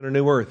a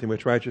new earth in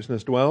which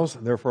righteousness dwells.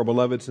 Therefore,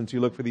 beloved, since you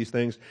look for these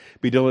things,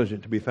 be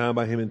diligent to be found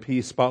by him in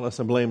peace, spotless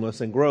and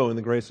blameless, and grow in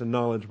the grace and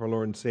knowledge of our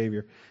Lord and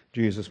Savior,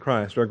 Jesus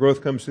Christ. Our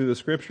growth comes through the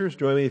Scriptures.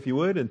 Join me, if you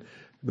would, in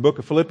the book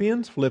of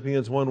Philippians,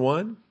 Philippians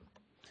 1:1.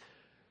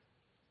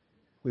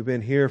 We've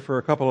been here for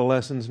a couple of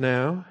lessons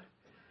now.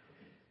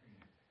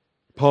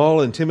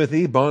 Paul and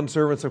Timothy,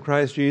 bondservants of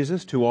Christ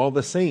Jesus, to all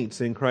the saints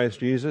in Christ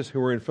Jesus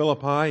who are in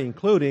Philippi,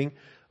 including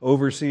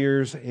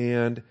overseers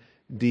and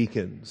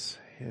deacons.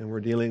 And we're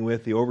dealing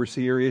with the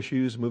overseer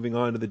issues, moving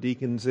on to the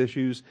deacons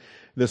issues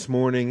this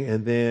morning.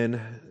 And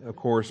then, of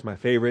course, my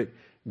favorite,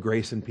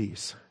 grace and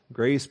peace.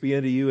 Grace be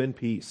unto you and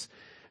peace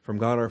from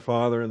God our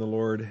Father and the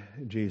Lord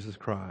Jesus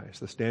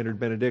Christ. The standard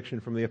benediction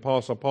from the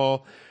Apostle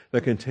Paul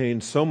that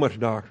contains so much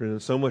doctrine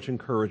and so much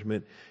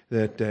encouragement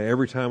that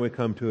every time we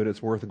come to it,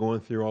 it's worth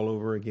going through all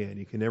over again.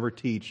 You can never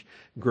teach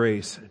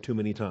grace too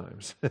many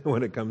times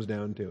when it comes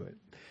down to it.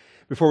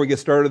 Before we get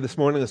started this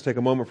morning, let's take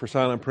a moment for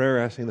silent prayer,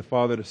 asking the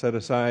Father to set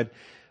aside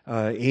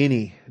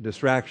any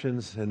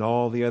distractions and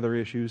all the other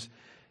issues,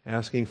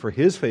 asking for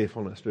His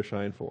faithfulness to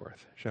shine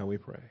forth. Shall we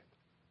pray?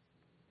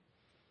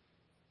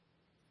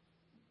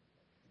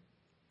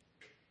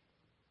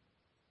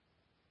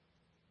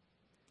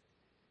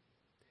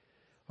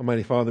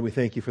 Almighty Father, we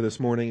thank you for this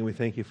morning, and we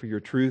thank you for your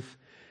truth.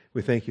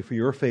 We thank you for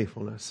your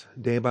faithfulness,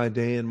 day by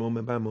day and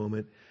moment by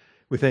moment.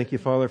 We thank you,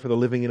 Father, for the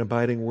living and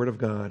abiding Word of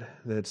God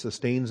that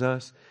sustains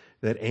us,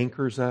 that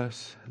anchors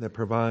us, that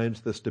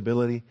provides the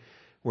stability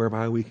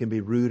whereby we can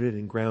be rooted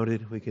and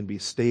grounded, we can be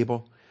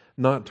stable,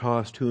 not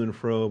tossed to and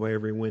fro by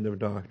every wind of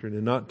doctrine,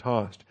 and not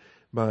tossed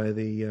by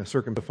the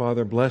circumstances.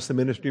 Father, bless the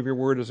ministry of your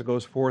word as it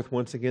goes forth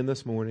once again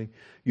this morning.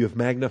 You have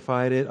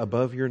magnified it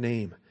above your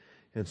name.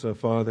 And so,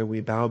 Father, we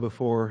bow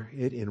before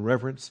it in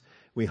reverence.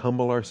 We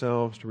humble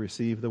ourselves to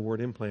receive the word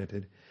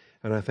implanted.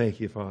 And I thank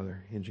you,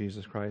 Father, in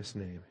Jesus Christ's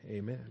name.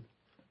 Amen.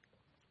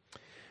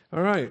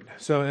 All right,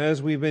 so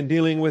as we've been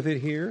dealing with it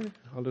here,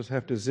 I'll just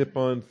have to zip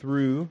on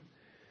through.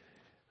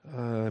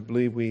 I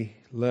believe we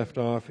left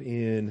off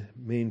in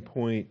main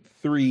point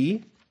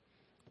 3.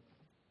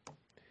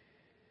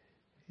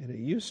 And it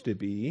used to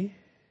be,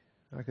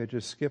 I could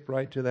just skip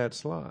right to that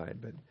slide,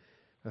 but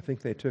I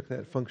think they took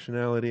that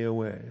functionality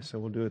away, so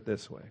we'll do it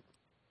this way.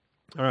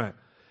 All right.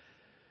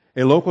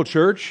 A local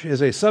church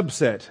is a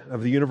subset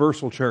of the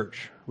universal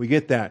church. We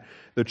get that.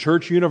 The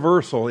church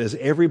universal is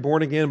every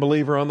born-again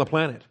believer on the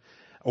planet,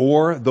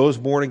 or those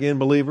born-again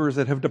believers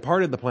that have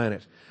departed the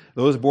planet.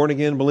 Those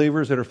born-again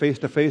believers that are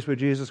face-to-face with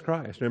Jesus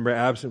Christ. Remember,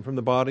 absent from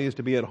the body is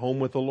to be at home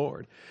with the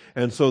Lord.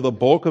 And so the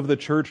bulk of the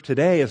church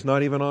today is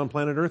not even on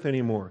planet Earth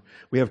anymore.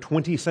 We have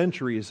 20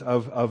 centuries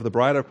of the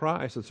bride of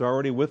Christ that's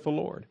already with the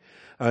Lord.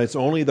 It's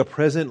only the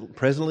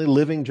presently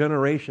living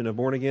generation of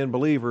born-again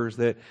believers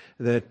that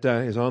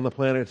is on the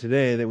planet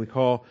today that we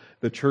call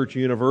the church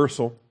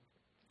universal.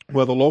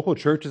 Well, the local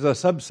church is a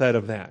subset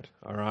of that,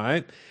 all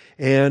right?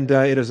 And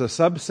it is a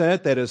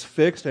subset that is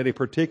fixed at a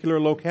particular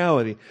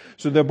locality.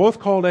 So they're both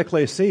called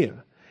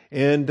ecclesia.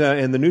 And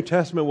the New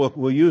Testament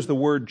will use the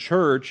word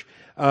church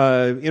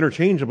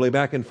interchangeably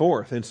back and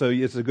forth. And so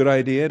it's a good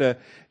idea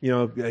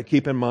to,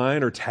 keep in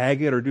mind or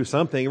tag it or do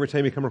something every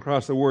time you come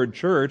across the word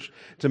church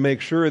to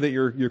make sure that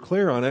you're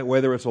clear on it,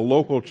 whether it's a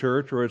local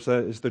church or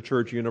it's the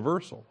church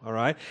universal. All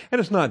right? And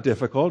it's not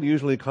difficult.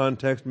 Usually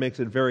context makes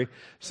it very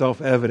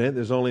self-evident.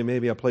 There's only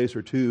maybe a place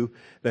or two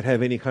that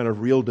have any kind of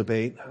real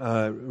debate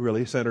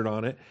really centered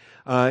on it.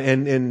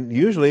 And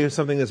usually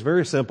something that's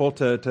very simple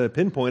to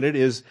pinpoint it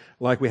is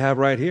like we have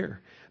right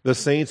here. The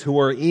saints who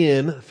are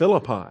in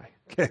Philippi.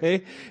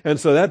 Okay? And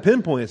so that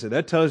pinpoints it.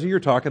 That tells you you're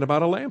talking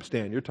about a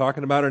lampstand. You're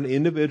talking about an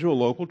individual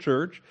local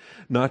church.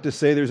 Not to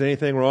say there's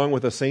anything wrong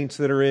with the saints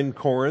that are in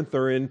Corinth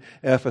or in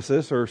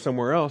Ephesus or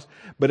somewhere else,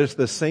 but it's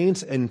the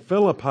saints in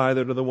Philippi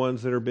that are the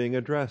ones that are being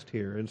addressed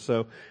here. And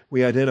so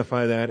we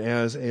identify that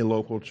as a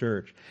local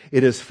church.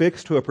 It is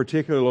fixed to a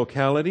particular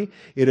locality.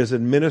 It is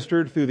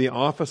administered through the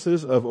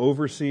offices of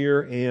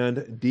overseer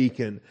and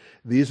deacon.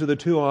 These are the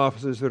two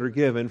offices that are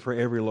given for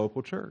every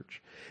local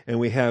church. And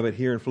we have it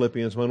here in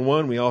Philippians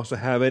 1:1. We also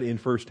have it in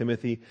 1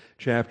 Timothy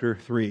chapter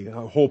 3.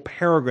 A whole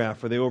paragraph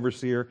for the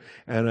overseer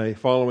and a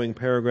following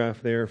paragraph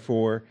there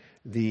for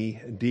the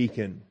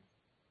deacon.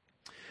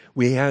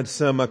 We had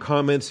some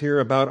comments here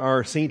about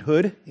our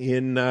sainthood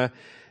in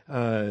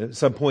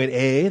subpoint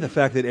A, the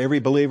fact that every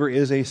believer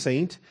is a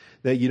saint,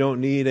 that you don't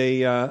need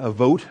a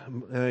vote.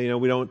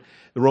 The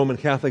Roman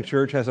Catholic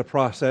Church has a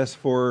process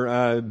for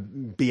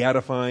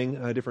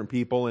beatifying different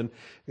people and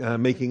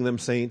making them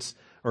saints,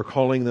 or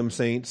calling them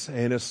saints,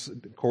 and it's,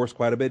 of course,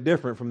 quite a bit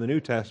different from the New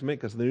Testament,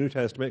 because the New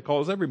Testament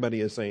calls everybody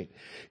a saint.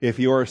 If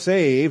you are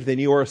saved, then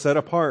you are set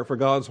apart for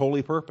God's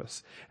holy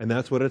purpose, and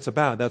that's what it's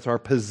about. That's our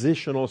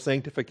positional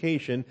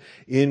sanctification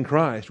in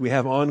Christ. We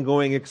have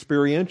ongoing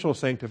experiential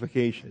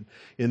sanctification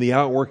in the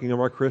outworking of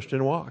our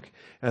Christian walk,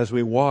 as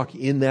we walk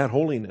in that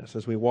holiness,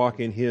 as we walk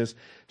in His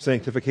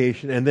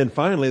sanctification. And then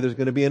finally, there's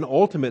going to be an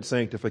ultimate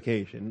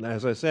sanctification,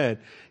 as I said,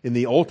 in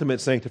the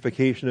ultimate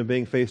sanctification of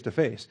being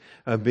face-to-face,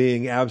 of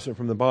being absent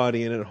from the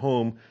body and at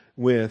home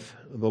with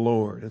the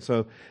Lord. And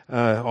so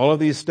all of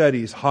these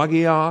studies,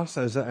 hagios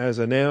as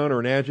a noun or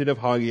an adjective,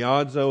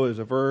 hagiadzo as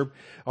a verb,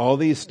 all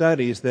these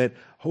studies that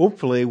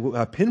hopefully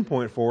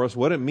pinpoint for us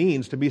what it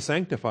means to be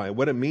sanctified,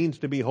 what it means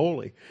to be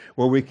holy,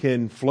 where we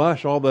can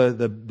flush all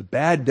the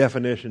bad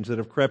definitions that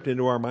have crept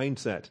into our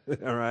mindset,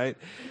 all right?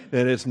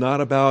 That it's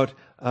not about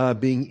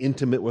being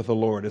intimate with the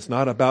Lord. It's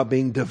not about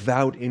being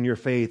devout in your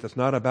faith. It's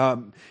not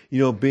about,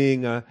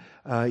 being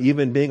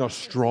even being a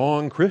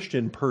strong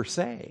Christian per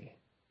se.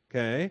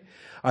 Okay?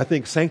 I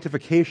think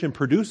sanctification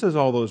produces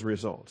all those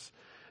results.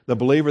 The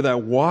believer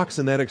that walks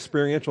in that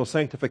experiential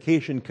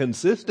sanctification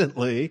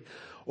consistently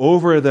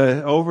over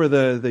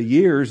the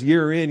years,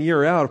 year in,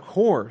 year out, of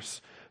course,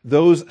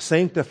 those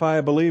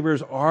sanctified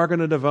believers are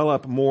going to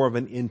develop more of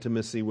an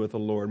intimacy with the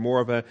Lord,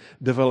 more of a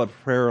developed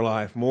prayer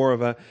life, more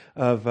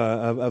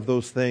of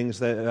those things,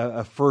 that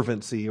a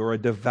fervency or a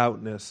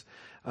devoutness.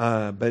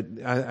 But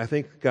I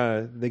think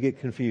they get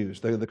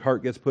confused. The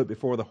cart gets put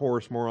before the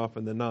horse more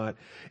often than not,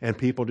 and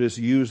people just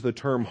use the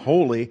term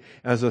holy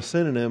as a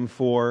synonym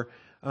for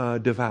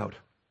devout.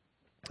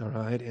 All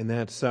right, and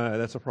that's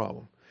a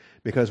problem,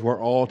 because we're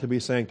all to be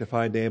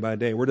sanctified day by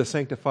day. We're to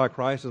sanctify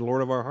Christ as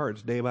Lord of our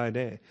hearts day by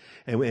day.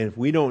 And if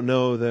we don't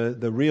know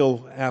the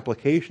real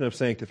application of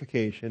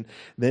sanctification,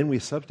 then we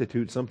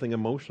substitute something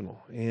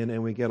emotional,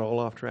 and we get all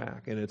off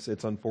track. And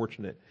it's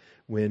unfortunate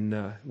when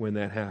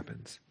that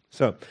happens.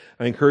 So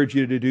I encourage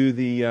you to do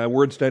the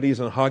word studies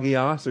on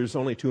hagios. There's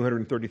only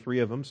 233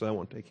 of them, so that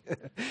won't take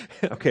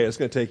okay, it's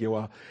going to take you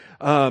a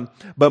while.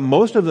 But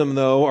most of them,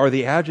 though, are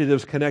the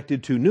adjectives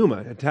connected to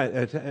pneuma,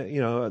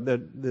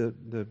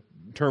 the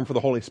term for the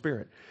Holy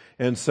Spirit.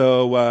 And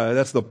so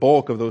that's the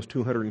bulk of those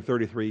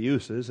 233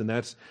 uses, and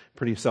that's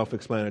pretty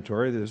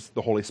self-explanatory. There's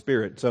the Holy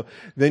Spirit. So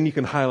then you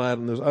can highlight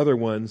on those other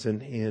ones,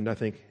 and I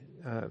think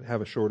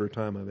have a shorter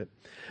time of it.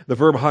 The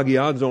verb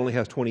hagiadzo only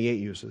has 28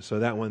 uses, so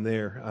that one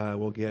there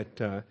will get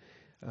a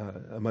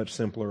much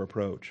simpler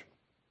approach.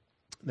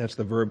 That's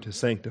the verb to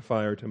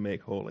sanctify or to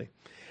make holy.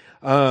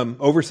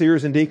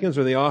 Overseers and deacons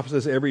are the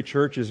offices every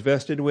church is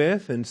vested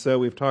with, and so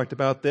we've talked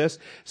about this.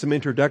 Some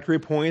introductory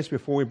points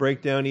before we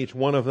break down each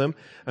one of them.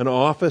 An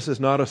office is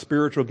not a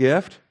spiritual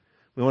gift.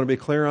 We want to be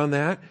clear on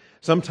that.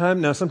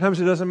 Sometimes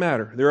it doesn't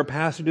matter. There are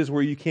passages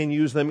where you can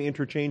use them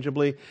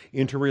interchangeably,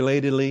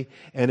 interrelatedly,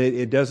 and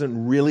it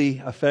doesn't really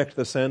affect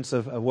the sense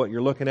of what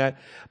you're looking at.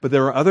 But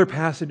there are other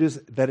passages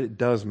that it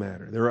does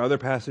matter. There are other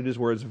passages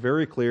where it's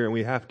very clear, and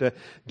we have to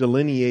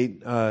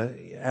delineate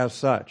as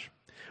such.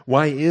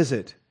 Why is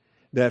it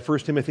that 1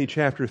 Timothy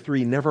chapter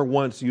 3 never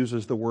once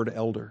uses the word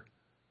elder?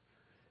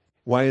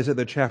 Why is it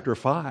that chapter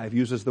 5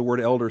 uses the word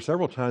elder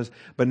several times,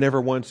 but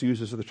never once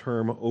uses the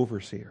term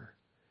overseer?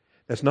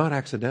 That's not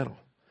accidental.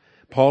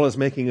 Paul is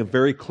making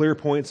very clear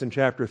points in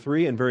chapter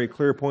 3 and very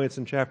clear points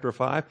in chapter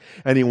 5,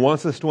 and he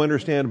wants us to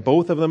understand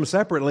both of them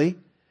separately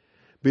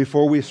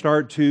before we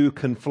start to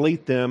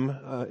conflate them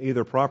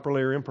either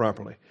properly or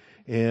improperly.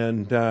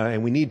 And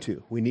we need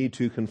to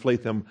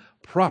conflate them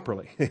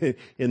properly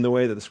in the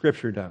way that the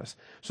Scripture does,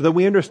 so that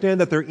we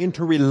understand that they're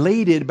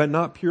interrelated but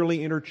not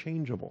purely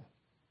interchangeable.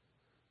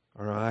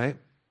 All right?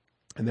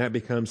 And that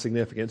becomes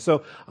significant.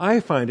 So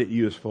I find it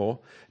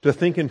useful to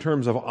think in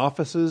terms of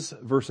offices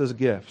versus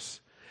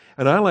gifts.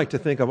 And I like to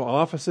think of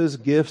offices,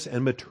 gifts,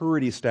 and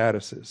maturity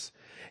statuses.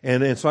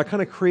 And so I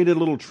kind of created a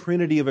little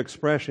trinity of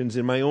expressions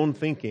in my own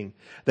thinking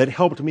that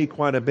helped me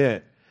quite a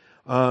bit.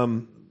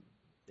 And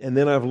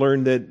then I've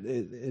learned that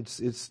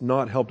it's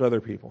not helped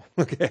other people,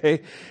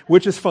 okay?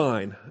 Which is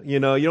fine. You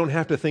don't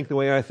have to think the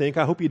way I think.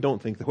 I hope you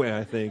don't think the way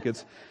I think.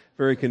 It's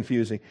very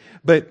confusing.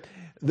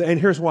 And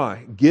here's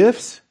why.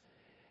 Gifts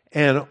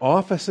and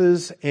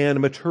offices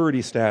and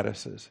maturity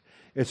statuses.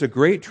 It's a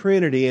great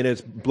trinity, and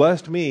it's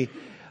blessed me,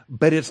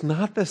 but it's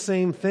not the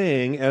same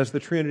thing as the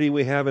trinity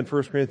we have in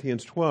 1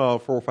 Corinthians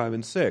 12, 4, 5,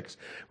 and 6,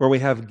 where we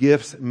have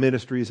gifts,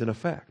 ministries, and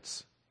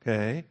effects.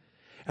 Okay?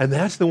 And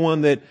that's the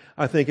one that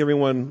I think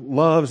everyone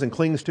loves and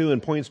clings to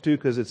and points to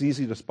because it's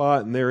easy to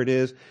spot, and there it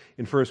is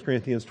in 1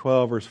 Corinthians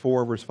 12, verse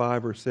 4, verse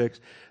 5, verse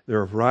 6. There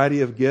are a variety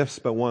of gifts,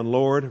 but one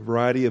Lord,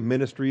 variety of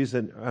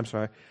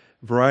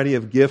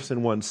gifts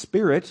and one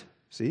Spirit.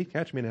 See,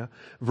 catch me now.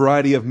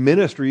 Variety of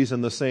ministries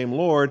in the same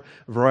Lord,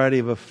 variety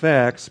of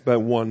effects, but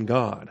one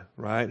God,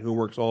 right? Who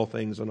works all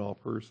things in all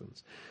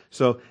persons.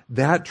 So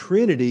that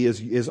Trinity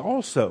is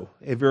also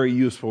a very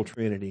useful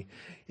Trinity.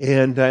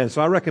 And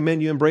so I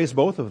recommend you embrace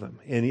both of them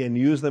and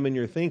use them in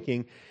your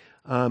thinking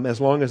as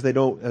long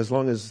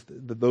as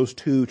those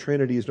two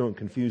Trinities don't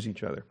confuse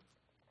each other.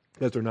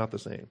 Because they're not the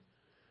same.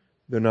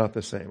 They're not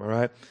the same, all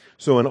right?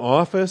 So an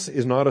office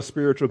is not a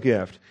spiritual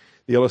gift.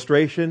 The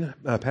illustration,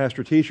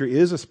 pastor-teacher,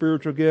 is a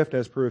spiritual gift,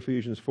 as per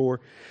Ephesians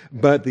 4,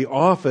 but the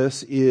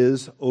office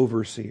is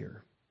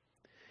overseer.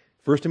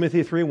 1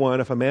 Timothy 3:1,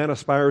 if a man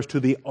aspires to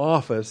the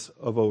office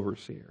of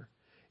overseer,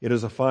 it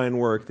is a fine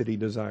work that he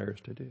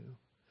desires to do.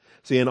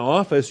 See, in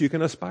office, you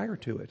can aspire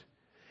to it.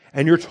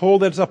 And you're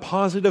told that it's a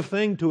positive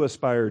thing to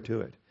aspire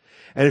to it.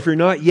 And if you're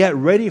not yet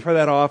ready for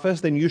that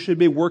office, then you should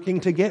be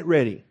working to get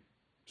ready.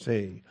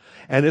 See?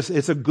 And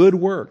it's a good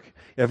work.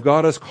 If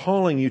God is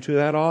calling you to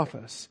that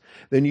office,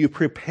 then you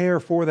prepare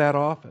for that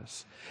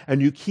office.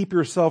 And you keep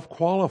yourself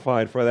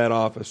qualified for that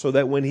office so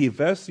that when He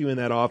vests you in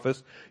that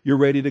office, you're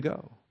ready to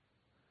go.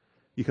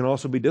 You can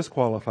also be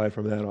disqualified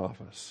from that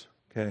office,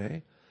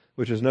 okay?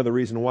 Which is another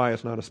reason why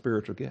it's not a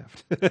spiritual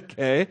gift,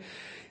 okay?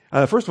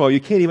 First of all,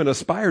 you can't even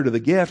aspire to the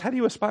gift. How do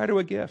you aspire to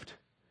a gift?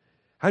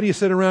 How do you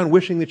sit around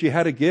wishing that you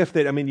had a gift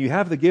you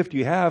have the gift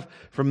you have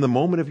from the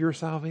moment of your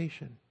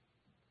salvation?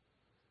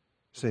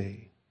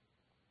 See?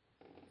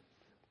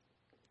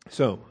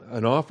 So,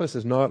 an office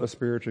is not a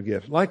spiritual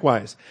gift.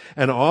 Likewise,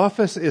 an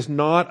office is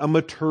not a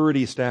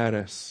maturity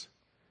status.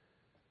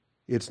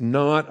 It's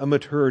not a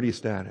maturity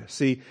status.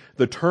 See,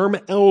 the term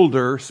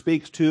elder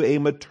speaks to a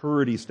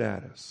maturity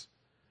status.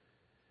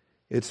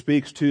 It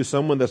speaks to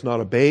someone that's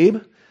not a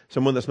babe,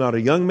 someone that's not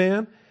a young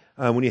man.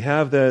 When you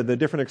have the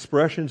different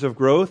expressions of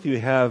growth, you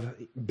have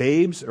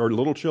babes or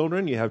little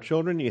children, you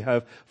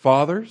have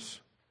fathers,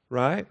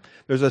 right?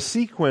 There's a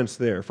sequence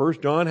there.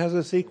 1 John has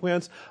a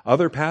sequence.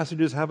 Other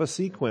passages have a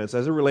sequence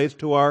as it relates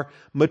to our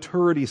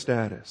maturity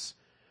status.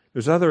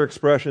 There's other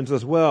expressions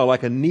as well,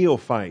 like a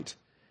neophyte.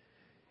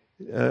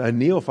 A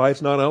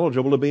neophyte's not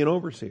eligible to be an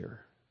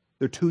overseer.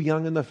 They're too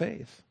young in the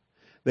faith.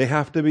 They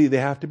have to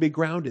be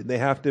grounded. They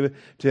have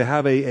to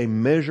have a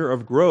measure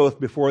of growth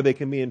before they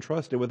can be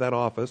entrusted with that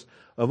office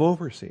of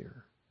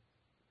overseer.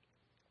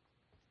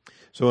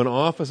 So an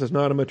office is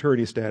not a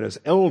maturity status.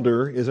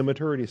 Elder is a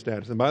maturity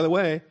status. And by the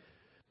way,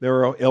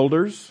 there are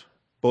elders,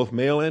 both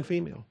male and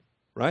female,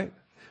 right?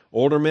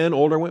 Older men,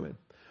 older women.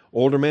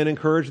 Older men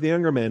encourage the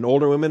younger men.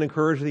 Older women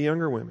encourage the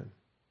younger women.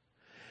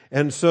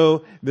 And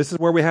so this is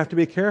where we have to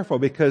be careful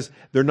because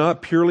they're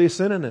not purely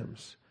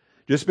synonyms.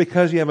 Just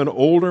because you have an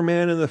older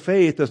man in the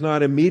faith does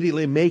not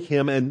immediately make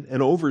him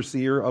an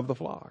overseer of the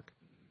flock.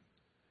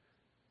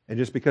 And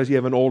just because you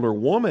have an older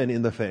woman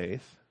in the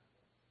faith,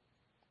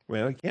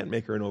 well, you can't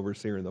make her an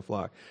overseer in the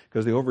flock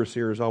because the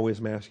overseer is always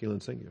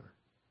masculine singular.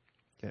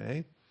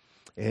 Okay?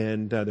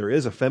 And there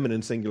is a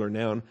feminine singular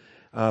noun,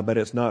 but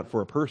it's not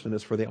for a person,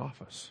 it's for the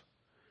office.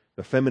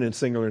 The feminine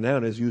singular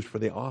noun is used for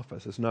the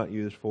office. It's not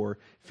used for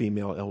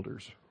female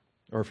elders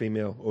or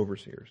female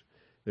overseers.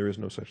 There is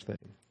no such thing.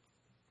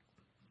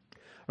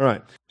 All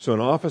right, so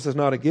an office is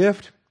not a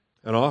gift.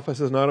 An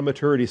office is not a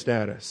maturity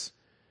status.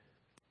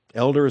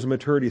 Elder is a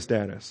maturity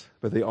status,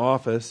 but the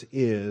office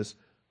is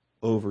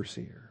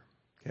overseer.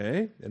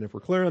 Okay? And if we're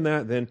clear on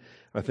that, then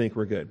I think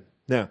we're good.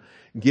 Now,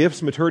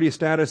 gifts, maturity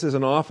statuses,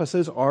 and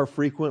offices are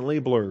frequently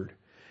blurred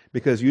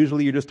because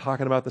usually you're just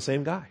talking about the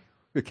same guy.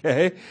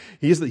 Okay?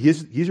 He's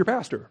your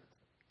pastor.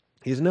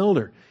 He's an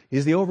elder.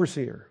 He's the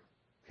overseer.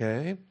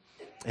 Okay?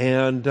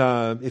 And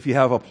if you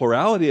have a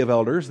plurality of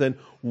elders, then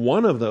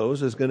one of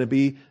those is going to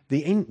be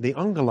the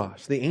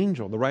angelos, the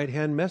angel, the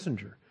right-hand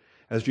messenger,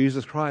 as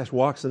Jesus Christ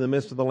walks in the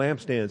midst of the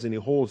lampstands and He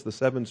holds the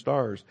 7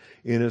 stars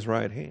in His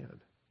right hand.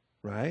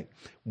 Right?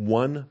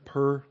 One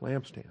per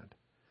lampstand.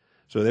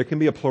 So there can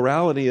be a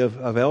plurality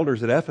of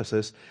elders at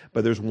Ephesus,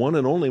 but there's one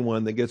and only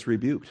one that gets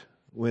rebuked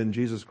when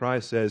Jesus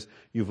Christ says,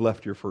 you've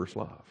left your first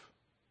love.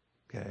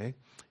 Okay?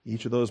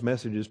 Each of those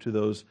messages to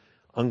those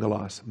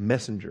angelos,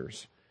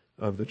 messengers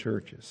of the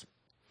churches.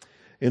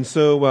 And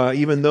so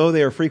even though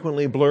they are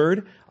frequently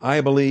blurred,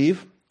 I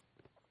believe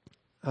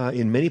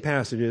in many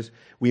passages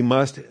we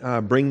must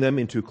bring them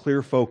into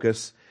clear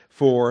focus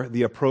for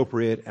the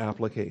appropriate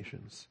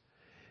applications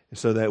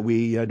so that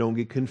we don't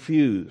get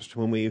confused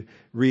when we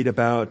read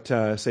about,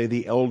 say,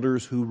 the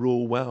elders who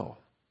rule well.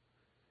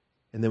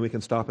 And then we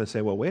can stop and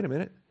say, well, wait a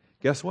minute.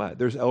 Guess what?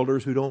 There's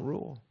elders who don't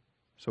rule.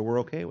 So we're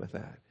okay with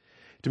that.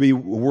 To be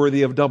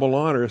worthy of double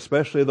honor,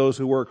 especially those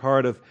who work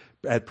hard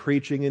at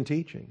preaching and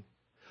teaching.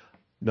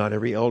 Not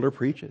every elder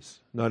preaches.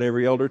 Not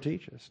every elder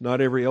teaches.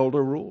 Not every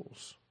elder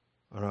rules.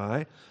 All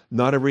right?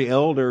 Not every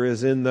elder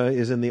is in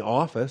the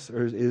office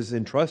or is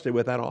entrusted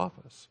with that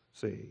office.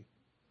 See?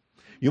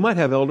 You might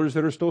have elders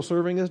that are still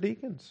serving as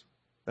deacons.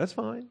 That's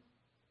fine.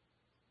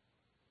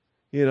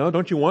 You know,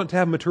 don't you want to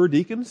have mature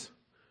deacons?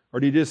 Or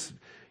do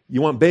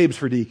you want babes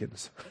for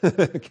deacons?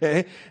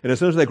 Okay? And as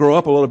soon as they grow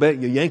up a little bit,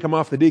 you yank them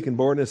off the deacon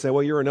board and say,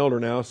 well, you're an elder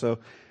now, so,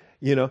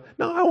 no,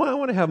 I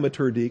want to have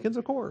mature deacons,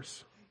 of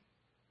course.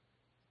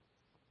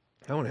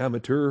 I want to have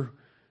mature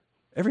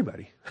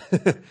everybody.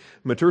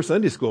 Mature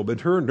Sunday school,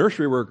 mature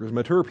nursery workers,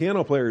 mature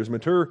piano players,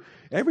 mature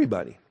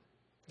everybody.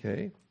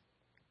 Okay?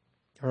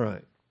 All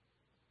right.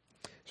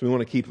 So we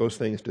want to keep those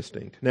things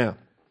distinct. Now,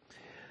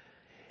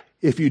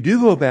 if you do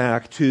go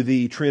back to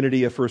the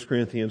Trinity of 1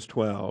 Corinthians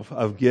 12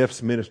 of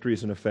gifts,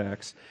 ministries, and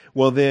effects,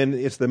 well then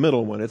it's the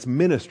middle one. It's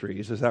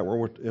ministries. Is that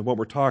what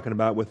we're talking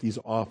about with these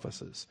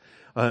offices?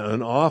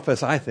 An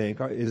office, I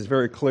think, is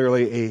very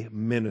clearly a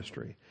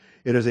ministry.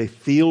 It is a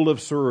field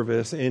of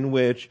service in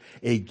which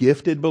a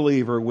gifted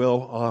believer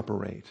will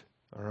operate.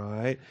 All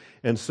right?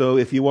 And so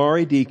if you are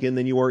a deacon,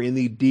 then you are in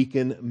the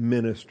deacon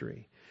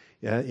ministry.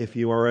 Yeah? If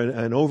you are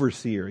an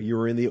overseer, you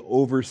are in the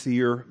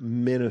overseer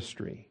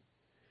ministry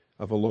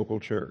of a local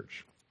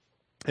church.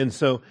 And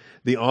so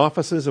the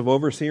offices of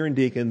overseer and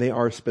deacon, they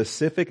are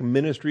specific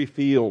ministry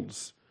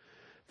fields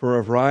for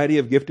a variety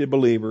of gifted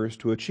believers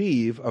to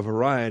achieve a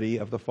variety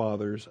of the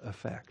Father's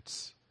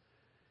effects.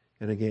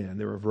 And again,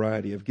 there are a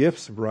variety of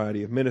gifts, a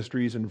variety of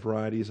ministries, and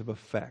varieties of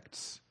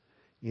effects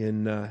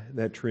in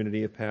that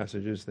trinity of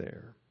passages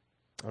there.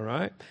 All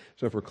right?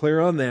 So if we're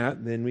clear on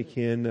that, then we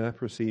can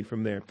proceed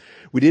from there.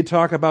 We did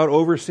talk about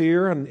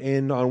overseer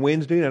on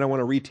Wednesday, and I don't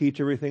want to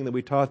reteach everything that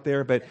we taught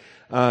there, but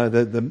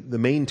the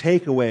main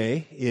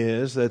takeaway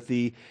is that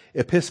the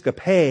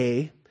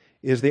episcope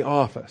is the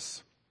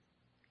office.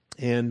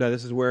 And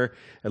this is where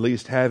at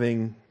least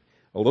having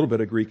a little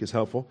bit of Greek is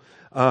helpful,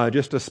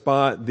 just to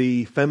spot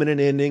the feminine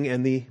ending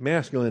and the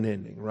masculine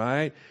ending,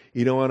 right?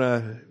 You don't want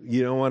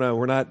to,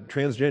 we're not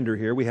transgender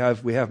here. We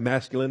have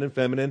masculine and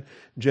feminine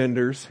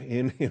genders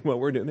in what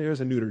we're doing.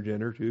 There's a neuter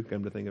gender too,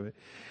 come to think of it.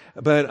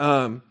 But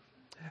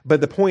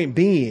the point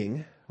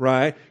being,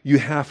 right, you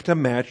have to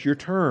match your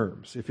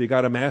terms. If you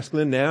got a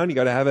masculine noun, you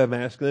got to have a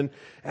masculine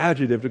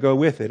adjective to go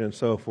with it and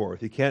so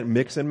forth. You can't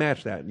mix and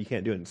match that. You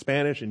can't do it in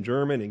Spanish, in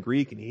German, in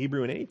Greek, in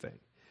Hebrew, in anything.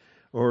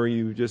 Or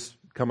you just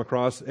come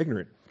across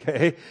ignorant,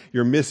 okay?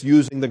 You're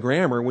misusing the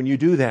grammar when you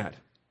do that.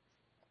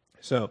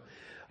 So,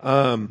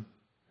 the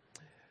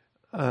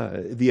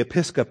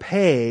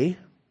episcope,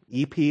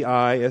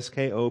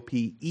 E-P-I-S-K-O-P-E,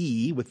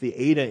 with the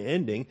eta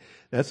ending,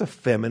 that's a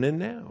feminine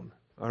noun,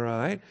 all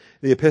right?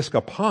 The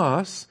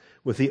episkopos,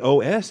 with the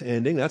O-S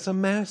ending, that's a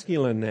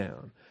masculine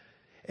noun.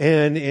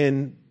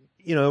 And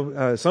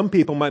some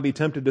people might be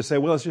tempted to say,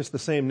 well, it's just the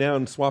same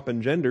noun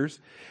swapping genders.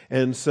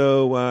 And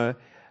so,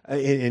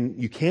 and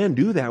you can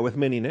do that with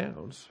many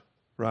nouns,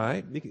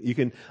 right? You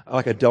can,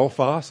 like a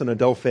Delphos and a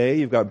Delphe,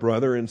 you've got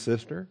brother and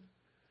sister.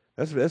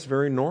 That's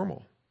very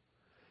normal.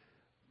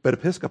 But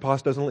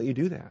episkopos doesn't let you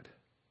do that.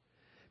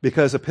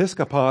 Because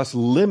episkopos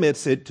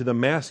limits it to the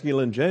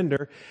masculine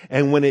gender,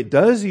 and when it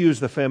does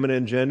use the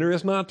feminine gender,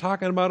 it's not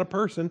talking about a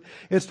person,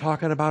 it's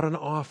talking about an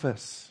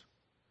office.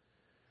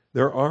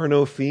 There are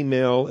no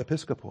female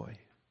episkopoi,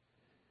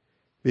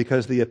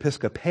 because the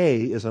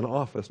episcope is an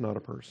office, not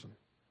a person.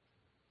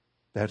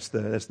 That's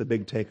the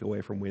big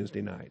takeaway from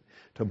Wednesday night.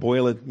 To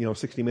boil it,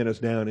 60 minutes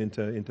down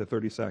into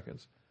 30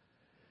 seconds.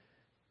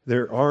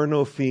 There are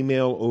no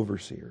female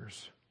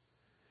overseers,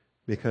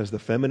 because the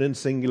feminine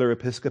singular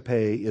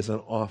episcope is an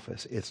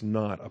office. It's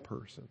not a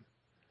person.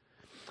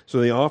 So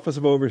the office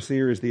of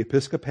overseer is the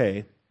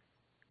episcope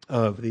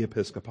of the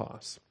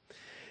episkopos.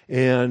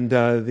 And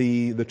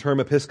the term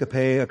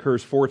episcope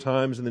occurs 4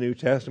 times in the New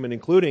Testament,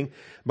 including,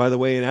 by the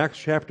way, in Acts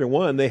chapter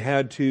 1, they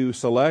had to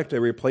select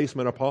a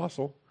replacement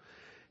apostle.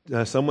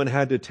 Someone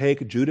had to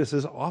take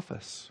Judas's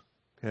office.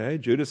 Okay,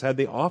 Judas had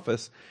the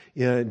office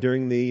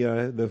during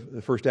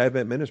the first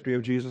Advent ministry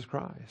of Jesus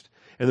Christ.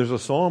 And there's a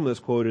psalm that's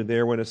quoted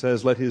there when it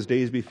says, "Let his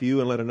days be few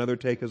and let another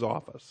take his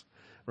office."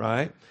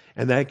 Right?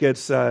 And that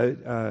gets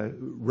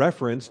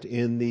referenced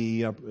in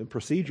the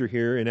procedure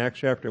here in Acts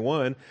chapter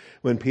 1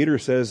 when Peter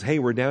says, "Hey,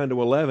 we're down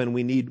to 11.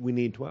 We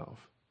need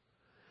 12."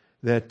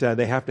 That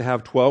they have to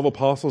have 12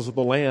 apostles of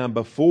the Lamb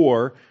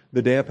before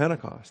the day of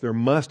Pentecost. There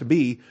must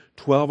be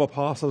 12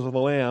 apostles of the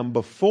Lamb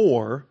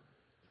before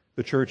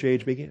the church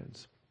age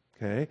begins.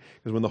 Okay?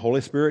 Because when the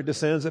Holy Spirit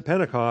descends at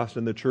Pentecost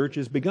and the church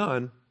is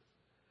begun,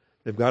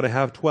 they've got to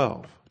have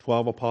 12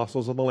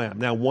 apostles of the Lamb.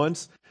 Now,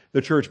 once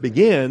the church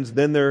begins,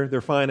 then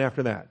they're fine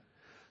after that.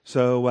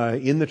 So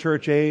in the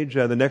church age,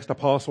 the next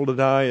apostle to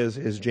die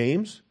is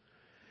James,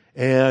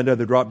 and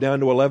they drop down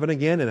to 11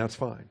 again, and that's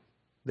fine.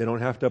 They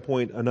don't have to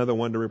appoint another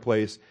one to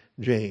replace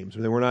James.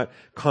 We're not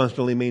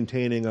constantly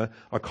maintaining a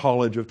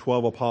college of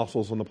 12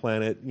 apostles on the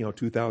planet,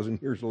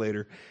 2,000 years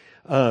later.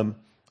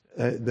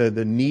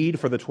 The need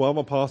for the 12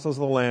 apostles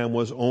of the Lamb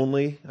was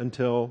only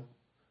until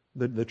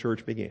the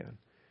church began.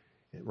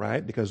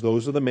 Right? Because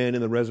those are the men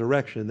in the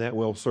resurrection that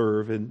will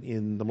serve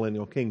in the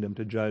millennial kingdom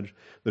to judge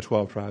the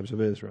 12 tribes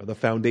of Israel. The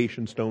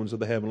foundation stones of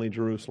the heavenly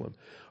Jerusalem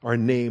are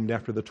named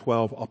after the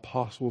 12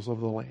 apostles of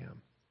the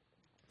Lamb.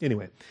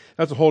 Anyway,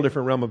 that's a whole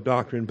different realm of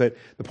doctrine, but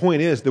the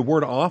point is the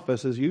word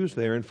office is used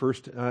there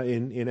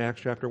in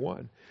Acts chapter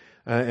 1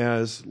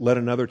 as let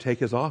another take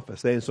his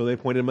office. So they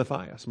appointed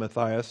Matthias.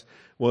 Matthias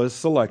was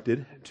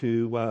selected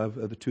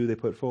of the 2 they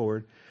put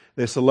forward.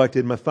 They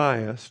selected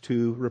Matthias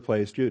to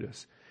replace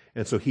Judas.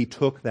 And so he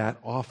took that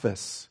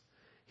office.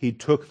 He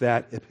took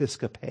that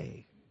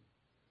episcope.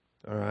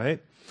 All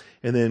right?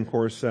 And then, of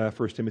course,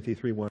 1 Timothy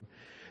 3:1.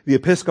 The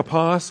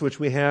episkopos, which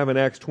we have in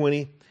Acts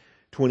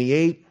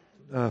 20:28,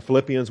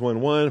 Philippians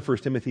 1:1, 1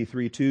 Timothy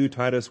 3:2,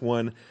 Titus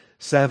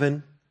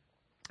 1:7.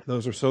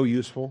 Those are so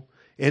useful.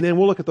 And then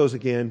we'll look at those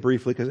again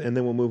briefly, and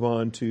then we'll move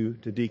on to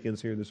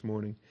deacons here this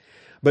morning.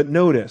 But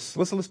notice,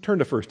 let's turn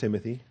to 1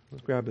 Timothy.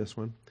 Let's grab this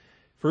one.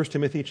 1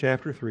 Timothy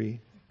chapter 3.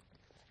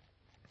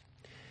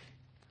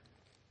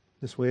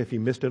 This way, if you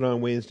missed it on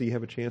Wednesday, you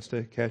have a chance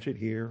to catch it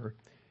here. Or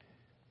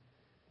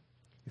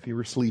if you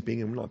were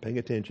sleeping and not paying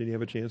attention, you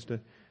have a chance to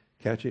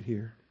catch it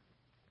here.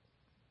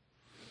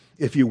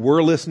 If you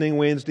were listening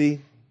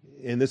Wednesday,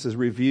 and this is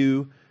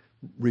review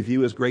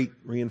is great,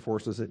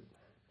 reinforces it.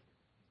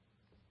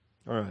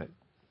 All right.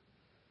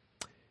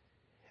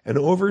 An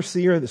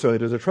overseer, so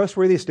it is a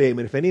trustworthy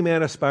statement. If any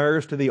man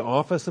aspires to the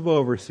office of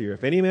overseer,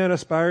 if any man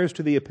aspires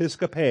to the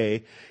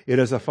episcopae, it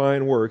is a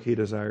fine work he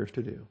desires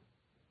to do.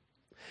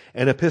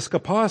 An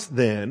episkopos,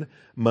 then,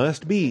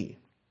 must be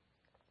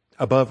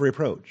above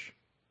reproach.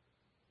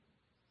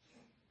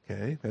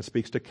 Okay, that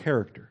speaks to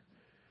character.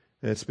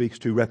 That speaks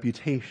to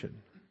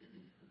reputation.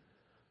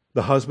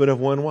 The husband of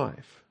one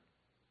wife.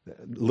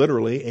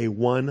 Literally a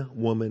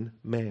one-woman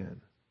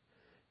man.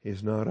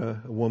 He's not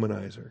a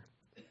womanizer,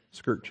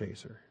 skirt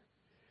chaser.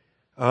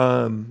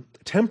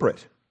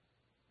 Temperate.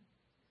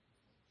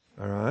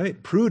 All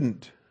right.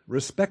 Prudent,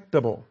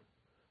 respectable,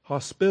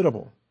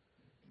 hospitable,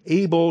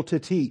 able to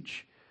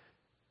teach.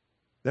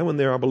 That one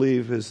there, I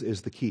believe,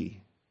 is the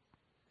key.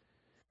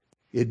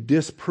 It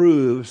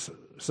disproves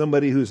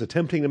somebody who's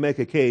attempting to make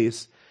a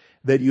case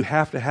that you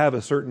have to have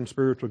a certain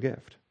spiritual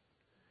gift.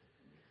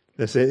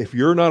 They say, if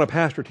you're not a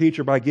pastor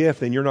teacher by gift,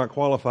 then you're not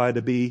qualified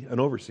to be an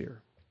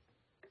overseer.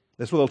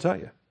 That's what they'll tell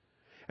you.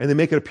 And they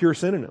make it a pure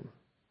synonym.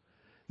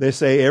 They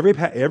say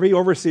every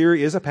overseer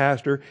is a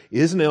pastor,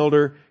 is an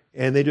elder,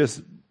 and they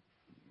just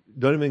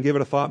don't even give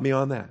it a thought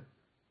beyond that.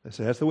 They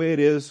say, that's the way it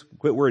is,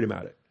 quit worrying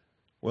about it.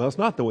 Well, it's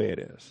not the way it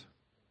is.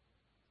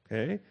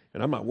 Okay?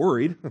 And I'm not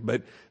worried,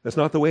 but that's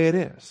not the way it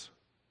is.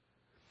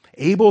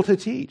 Able to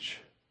teach.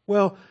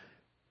 Well,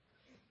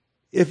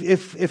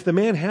 if the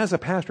man has a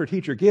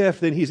pastor-teacher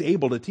gift, then he's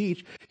able to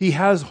teach. He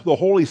has the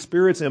Holy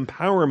Spirit's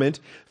empowerment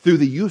through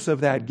the use of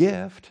that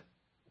gift.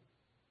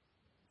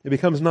 It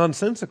becomes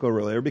nonsensical,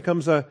 really. It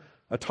becomes a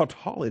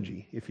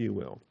tautology, if you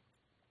will.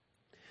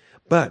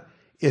 But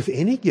if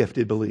any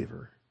gifted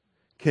believer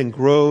can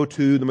grow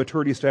to the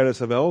maturity status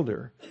of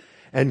elder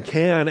and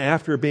can,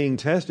 after being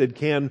tested,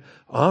 can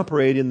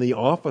operate in the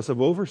office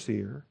of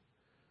overseer,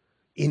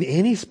 in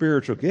any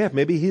spiritual gift,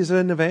 maybe he's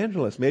an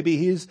evangelist, maybe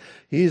he's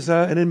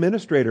an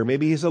administrator,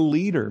 maybe he's a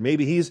leader,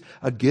 maybe he's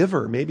a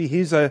giver, maybe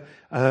he's a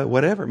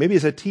whatever, maybe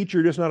he's a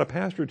teacher, just not a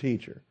pastor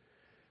teacher.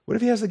 What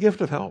if he has the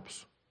gift of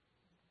helps?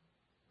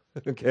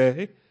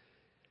 Okay,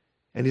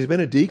 and he's been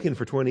a deacon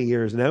for 20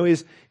 years. Now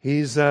he's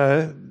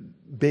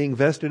being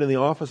vested in the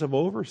office of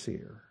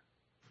overseer.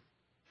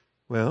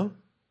 Well,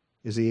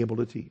 is he able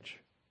to teach?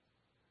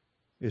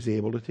 Is he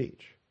able to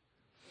teach?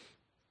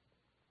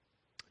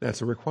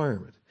 That's a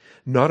requirement.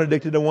 Not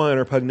addicted to wine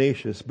or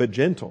pugnacious, but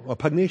gentle.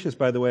 Pugnacious,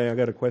 by the way, I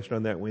got a question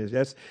on that one.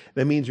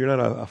 That means you're not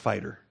a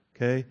fighter,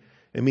 okay?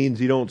 It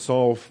means you don't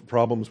solve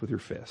problems with your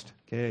fist,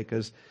 okay?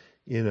 Because,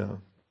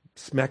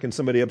 smacking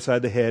somebody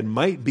upside the head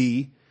might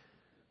be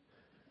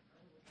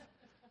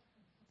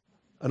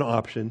an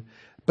option,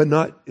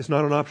 but it's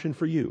not an option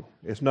for you.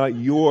 It's not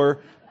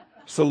your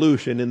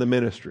solution in the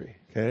ministry,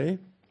 okay?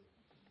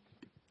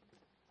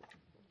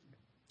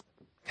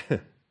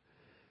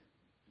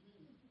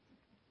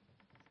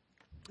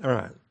 All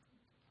right.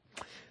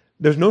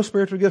 There's no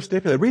spiritual gift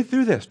stipulated. Read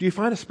through this. Do you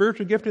find a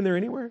spiritual gift in there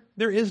anywhere?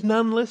 There is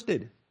none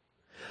listed.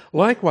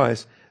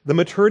 Likewise, the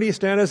maturity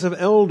status of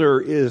elder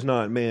is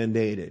not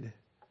mandated.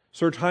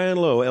 Search high and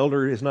low.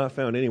 Elder is not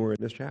found anywhere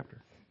in this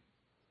chapter.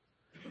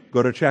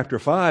 Go to chapter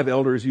 5.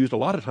 Elder is used a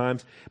lot of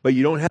times, but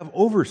you don't have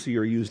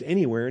overseer used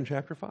anywhere in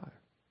chapter 5.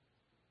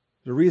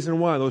 There's a reason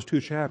why those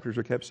two chapters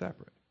are kept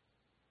separate.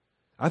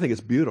 I think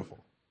it's beautiful.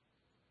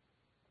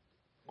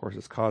 Of course,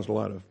 it's caused a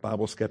lot of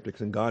Bible skeptics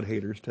and God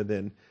haters to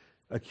then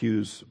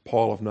accuse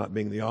Paul of not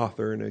being the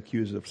author and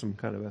accuse of some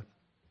kind of a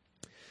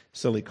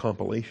silly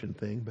compilation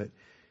thing. But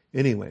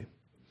anyway,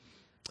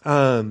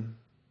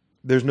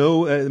 there's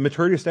no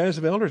maturity status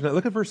of elders. Now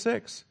look at verse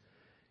 6.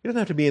 He doesn't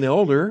have to be an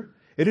elder.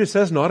 It just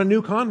says not a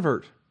new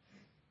convert.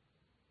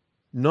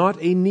 Not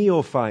a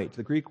neophyte.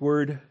 The Greek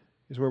word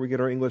is where we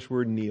get our English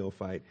word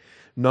neophyte.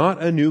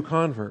 Not a new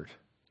convert.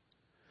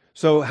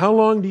 So how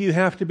long do you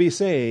have to be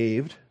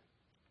saved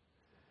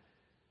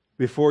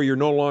before you're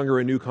no longer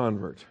a new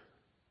convert?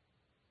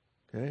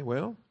 Okay,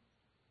 well,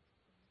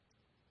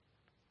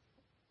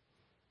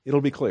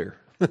 it'll be clear.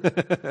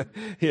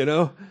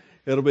 It'll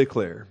be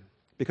clear.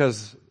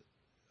 Because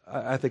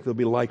I think there'll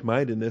be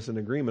like-mindedness and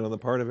agreement on the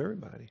part of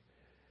everybody.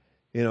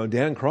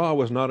 Dan Craw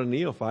was not a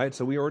neophyte,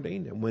 so we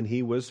ordained him when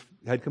he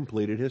had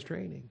completed his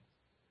training.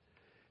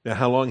 Now,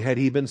 how long had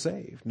he been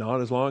saved?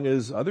 Not as long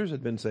as others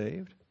had been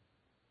saved.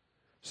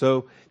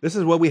 So this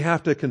is what we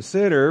have to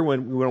consider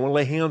when we don't want to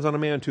lay hands on a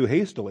man too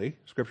hastily.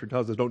 Scripture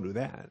tells us don't do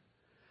that.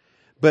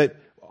 But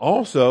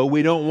also,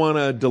 we don't want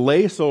to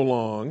delay so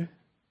long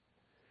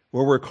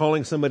where we're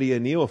calling somebody a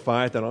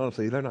neophyte that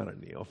honestly, they're not a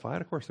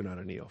neophyte. Of course they're not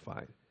a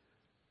neophyte.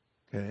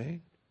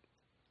 Okay?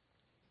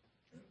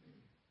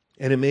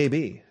 And it may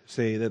be,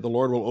 say, that the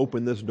Lord will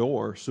open this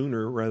door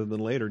sooner rather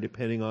than later,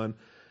 depending on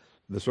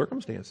the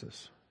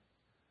circumstances.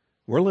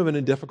 We're living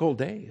in difficult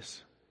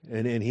days.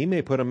 And he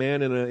may put a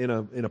man in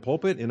a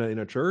pulpit, in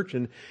a church,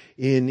 and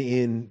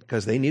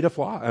because they need a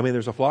flock. I mean,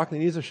 there's a flock that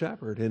needs a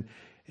shepherd,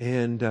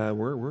 and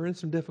we're in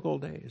some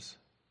difficult days.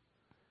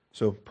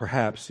 So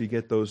perhaps you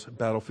get those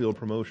battlefield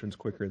promotions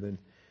quicker than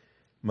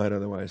might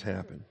otherwise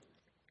happen.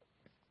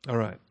 All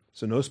right.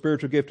 So no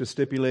spiritual gift is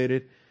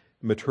stipulated.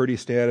 Maturity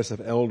status of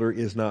elder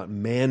is not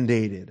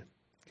mandated.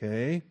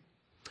 Okay.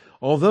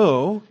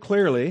 Although,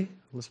 clearly,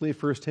 let's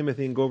leave 1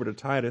 Timothy and go over to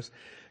Titus.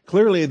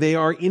 Clearly, they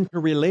are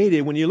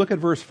interrelated. When you look at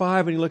verse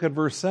 5 and you look at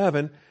verse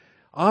 7,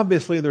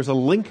 obviously there's a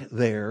link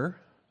there.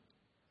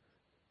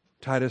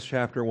 Titus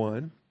chapter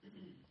 1.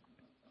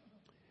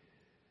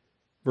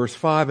 Verse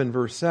 5 and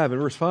verse 7.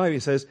 Verse 5, he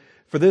says,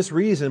 "For this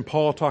reason,"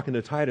 Paul talking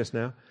to Titus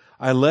now,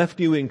 "I left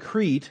you in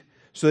Crete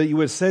so that you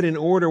would set in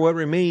order what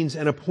remains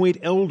and appoint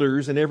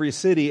elders in every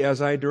city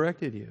as I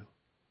directed you."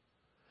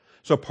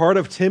 So part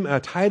of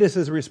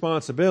Titus's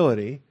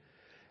responsibility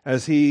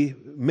as he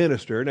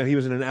ministered, now he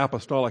was in an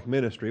apostolic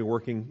ministry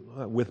working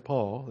with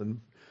Paul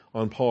and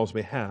on Paul's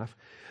behalf,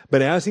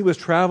 but as he was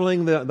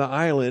traveling the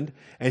island,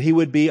 and he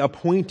would be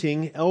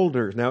appointing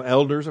elders. Now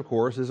elders, of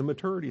course, is a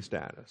maturity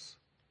status.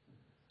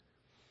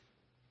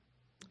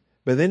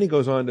 But then he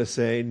goes on to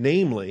say,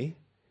 namely,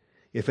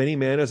 if any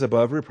man is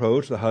above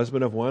reproach, the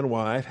husband of one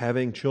wife,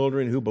 having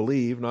children who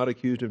believe, not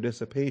accused of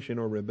dissipation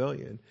or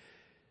rebellion.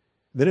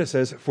 Then it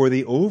says, for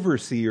the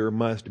overseer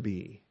must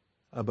be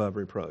above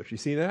reproach. You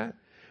see that?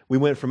 We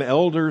went from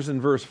elders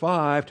in verse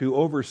 5 to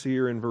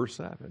overseer in verse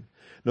 7.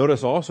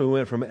 Notice also we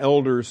went from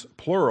elders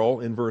plural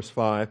in verse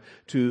 5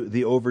 to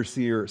the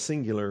overseer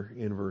singular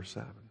in verse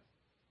 7.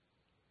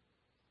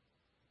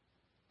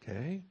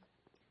 Okay?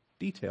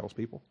 Details,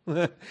 people.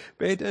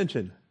 Pay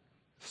attention.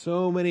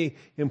 So many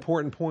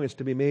important points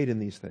to be made in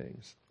these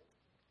things.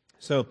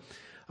 So,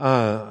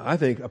 I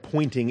think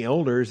appointing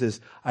elders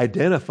is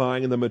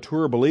identifying the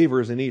mature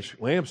believers in each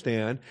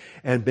lampstand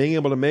and being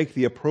able to make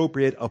the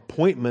appropriate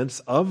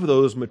appointments of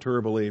those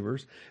mature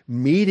believers,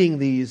 meeting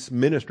these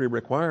ministry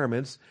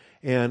requirements,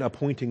 and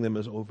appointing them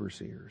as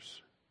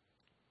overseers.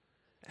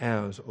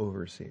 As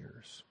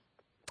overseers.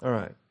 All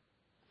right.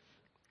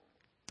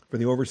 For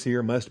the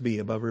overseer must be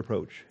above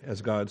reproach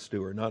as God's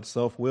steward, not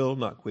self-willed,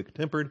 not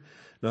quick-tempered,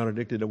 not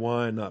addicted to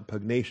wine, not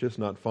pugnacious,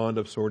 not fond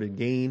of sordid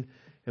gain.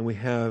 And we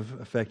have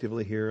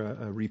effectively here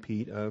a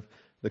repeat of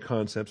the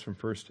concepts from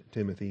 1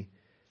 Timothy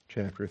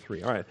chapter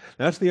 3. All right,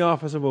 that's the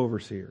office of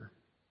overseer.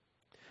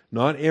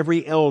 Not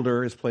every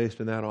elder is placed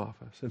in that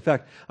office. In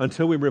fact,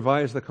 until we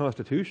revised the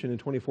Constitution in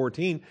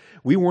 2014,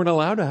 we weren't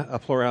allowed a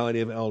plurality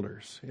of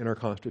elders in our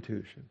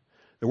Constitution.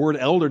 The word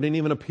elder didn't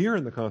even appear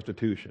in the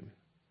Constitution.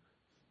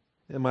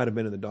 It might have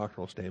been in the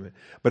doctrinal statement,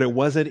 but it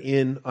wasn't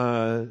in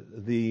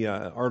the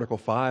Article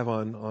 5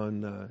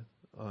 on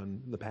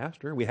the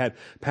pastor. We had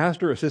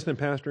pastor, assistant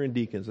pastor, and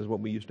deacons is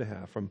what we used to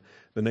have from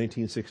the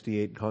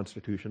 1968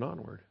 Constitution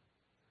onward.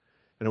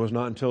 And it was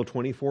not until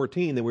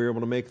 2014 that we were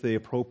able to make the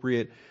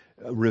appropriate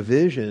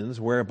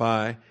revisions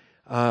whereby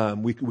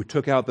we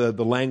took out the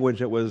language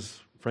that was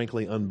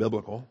frankly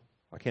unbiblical.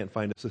 I can't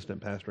find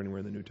assistant pastor anywhere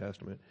in the New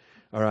Testament.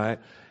 All right.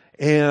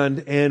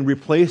 And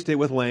replaced it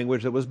with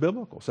language that was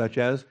biblical, such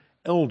as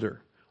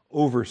elder,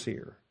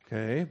 overseer,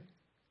 okay?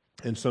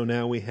 And so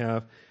now we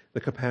have the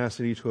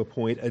capacity to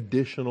appoint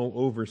additional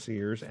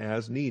overseers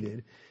as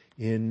needed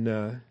in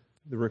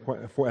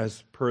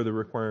as per the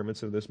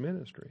requirements of this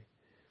ministry.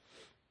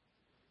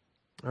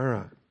 All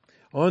right.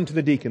 On to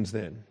the deacons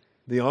then.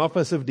 The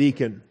office of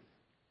deacon.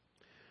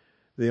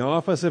 The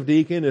office of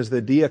deacon is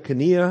the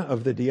diakonia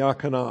of the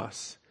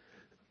diakonos.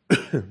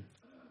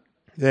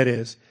 That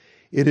is,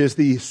 it is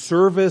the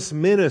service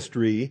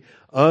ministry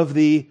of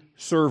the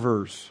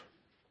servers.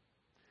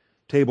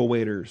 Table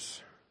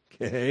waiters,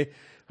 okay?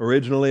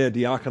 Originally, a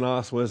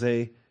diakonos was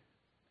a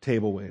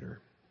table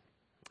waiter,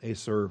 a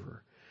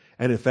server.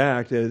 And in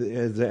fact,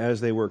 as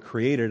they were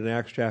created in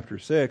Acts chapter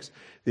 6,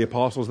 the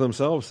apostles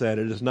themselves said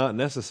it is not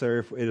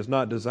necessary, it is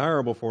not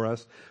desirable for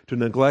us to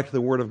neglect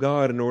the Word of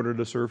God in order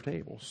to serve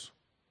tables.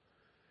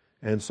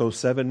 And so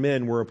 7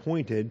 men were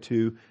appointed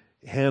to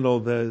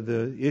handle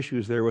the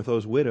issues there with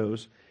those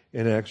widows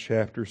in Acts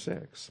chapter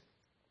 6.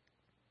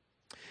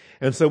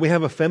 And so we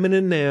have a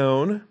feminine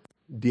noun,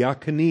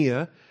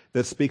 diakonia,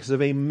 that speaks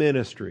of a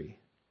ministry.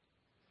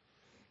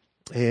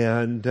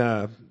 And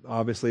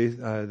obviously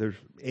there's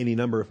any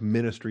number of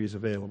ministries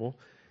available.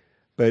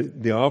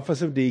 But the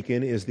office of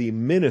deacon is the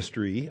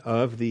ministry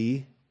of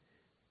the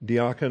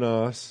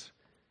diakonos,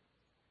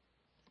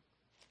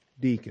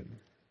 deacon,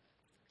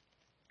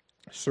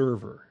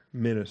 server,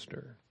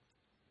 minister.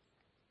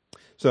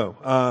 So,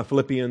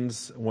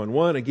 Philippians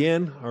 1:1,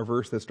 again, our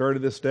verse that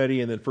started this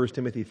study, and then 1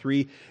 Timothy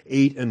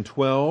 3:8 and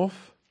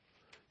 12.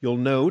 You'll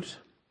note,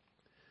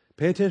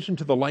 pay attention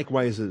to the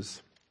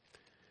likewises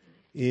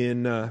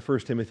in 1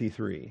 Timothy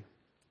 3.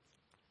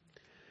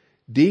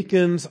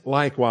 Deacons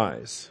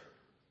likewise.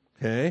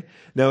 Okay?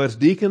 Now, it's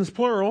deacons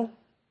plural.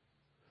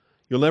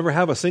 You'll never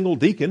have a single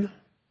deacon,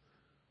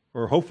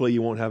 or hopefully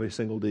you won't have a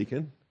single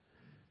deacon.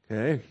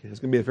 Okay? It's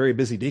going to be a very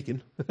busy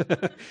deacon.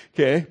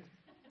 Okay?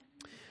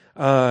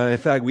 In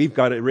fact, we've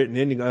got it written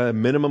in a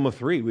minimum of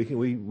 3.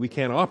 We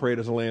can't operate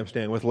as a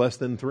lampstand with less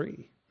than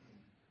 3.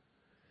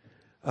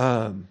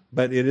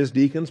 But it is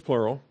deacons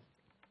plural.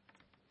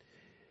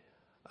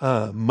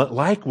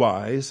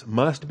 Likewise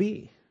must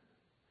be.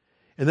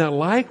 And that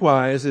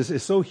likewise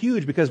is so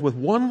huge because with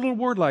one little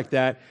word like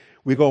that,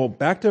 we go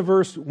back to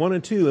verse 1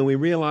 and 2 and we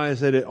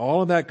realize that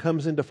all of that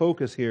comes into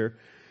focus here.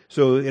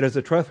 So it is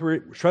a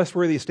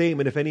trustworthy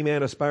statement. If any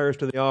man aspires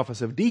to the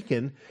office of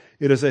deacon,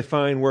 it is a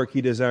fine work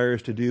he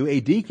desires to do. A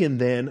deacon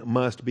then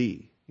must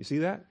be. You see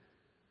that?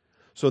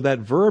 So that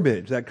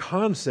verbiage, that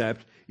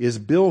concept is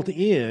built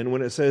in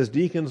when it says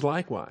deacons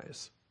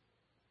likewise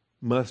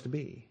must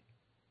be.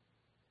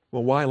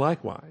 Well, why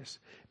likewise?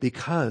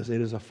 Because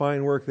it is a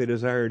fine work they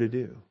desire to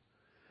do.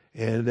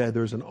 And that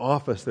there's an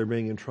office they're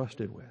being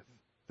entrusted with.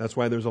 That's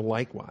why there's a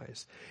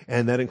likewise.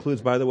 And that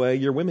includes, by the way,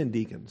 your women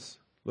deacons.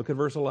 Look at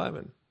verse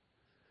 11.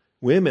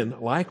 Women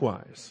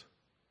likewise.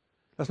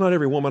 That's not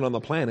every woman on the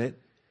planet.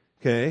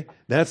 Okay?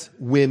 That's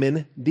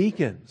women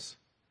deacons.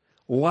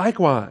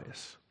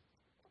 Likewise.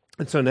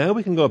 And so now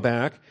we can go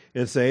back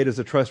and say it is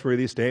a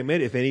trustworthy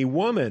statement. If any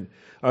woman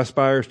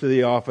aspires to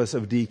the office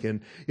of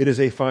deacon, it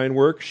is a fine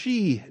work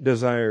she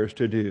desires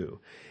to do.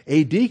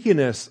 A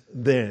deaconess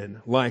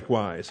then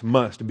likewise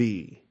must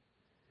be.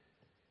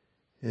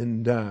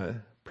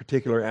 And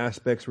particular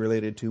aspects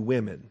related to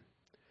women.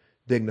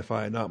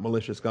 Dignified, not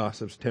malicious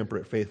gossips,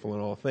 temperate, faithful in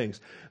all things.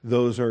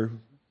 Those are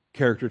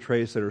character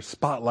traits that are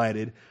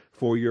spotlighted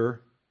for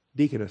your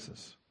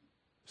deaconesses.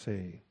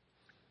 See,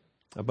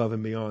 above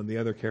and beyond the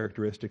other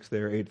characteristics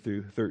there, 8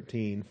 through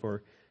 13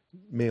 for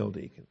male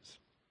deacons.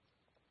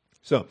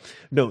 So,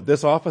 note,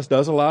 this office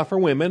does allow for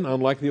women,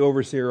 unlike the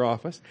overseer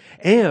office,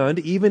 and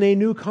even a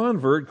new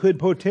convert could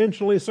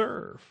potentially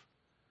serve.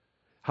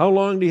 How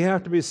long do you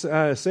have to be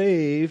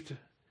saved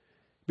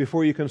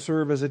before you can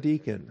serve as a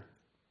deacon?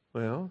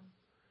 Well,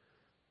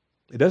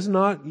 it does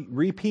not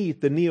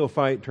repeat the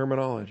neophyte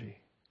terminology.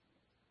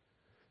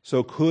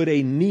 So could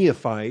a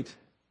neophyte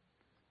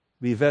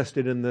be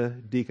vested in the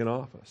deacon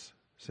office?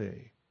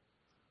 See,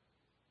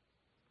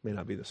 may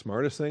not be the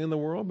smartest thing in the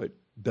world, but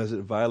does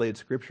it violate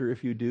Scripture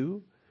if you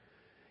do?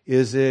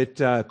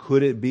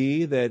 Could it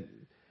be that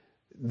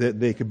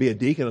they could be a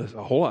deacon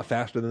a whole lot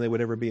faster than they would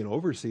ever be an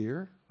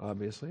overseer,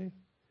 obviously?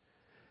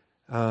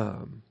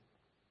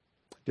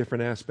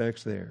 Different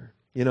aspects there.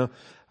 You know,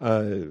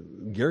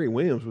 Gary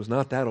Williams was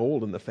not that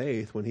old in the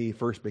faith when he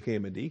first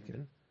became a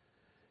deacon.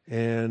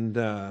 And,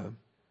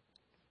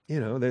 you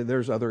know,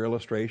 there's other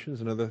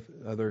illustrations and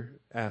other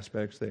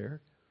aspects there.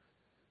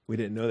 We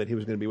didn't know that he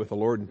was going to be with the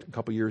Lord in a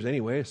couple years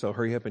anyway, so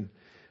hurry up and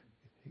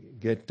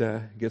get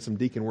some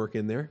deacon work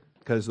in there.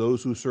 Because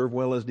those who serve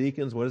well as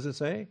deacons, what does it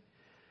say?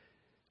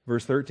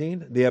 Verse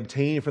 13, they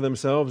obtain for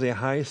themselves a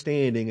high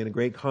standing and a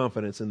great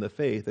confidence in the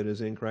faith that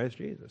is in Christ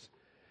Jesus.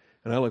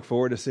 And I look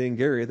forward to seeing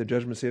Gary at the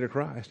judgment seat of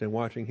Christ and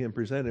watching him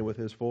presented with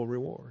his full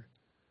reward.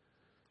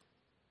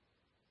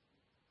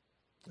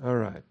 All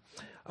right.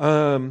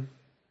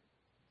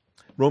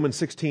 Romans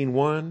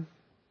 16:1.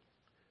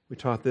 We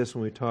taught this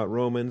when we taught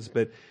Romans,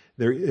 but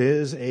there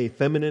is a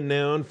feminine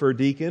noun for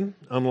deacon,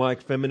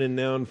 unlike feminine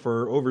noun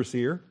for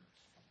overseer.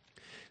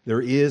 There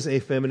is a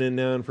feminine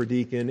noun for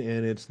deacon,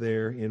 and it's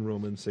there in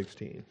Romans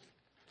 16.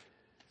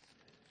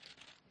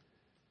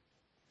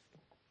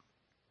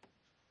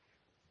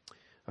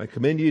 I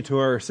commend you to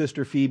our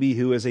sister Phoebe,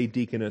 who is a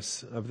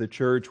deaconess of the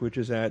church which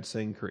is at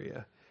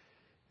Cenchrea.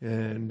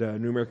 And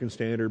New American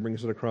Standard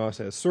brings it across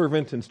as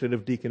servant instead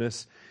of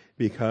deaconess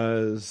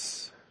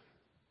because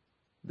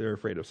they're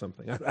afraid of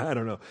something. I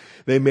don't know.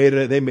 They made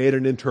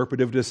an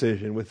interpretive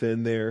decision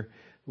within their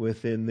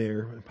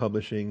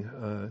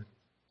publishing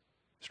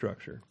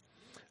structure.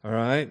 All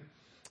right?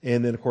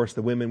 And then, of course,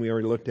 the women we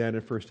already looked at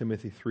in 1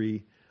 Timothy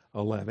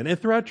 3:11. And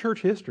throughout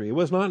church history, it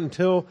was not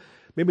until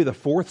maybe the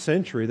 4th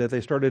century that they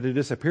started to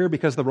disappear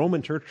because the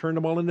Roman church turned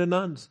them all into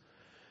nuns.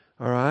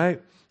 All right?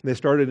 They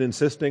started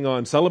insisting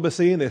on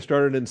celibacy, and they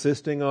started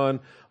insisting on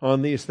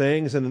these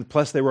things, and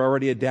plus they were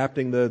already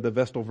adapting the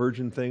Vestal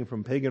Virgin thing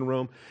from pagan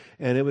Rome,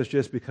 and it was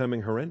just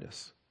becoming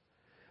horrendous.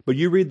 But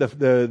you read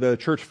the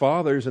church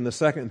fathers in the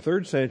 2nd and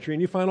 3rd century,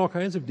 and you find all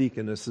kinds of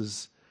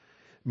deaconess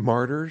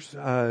martyrs,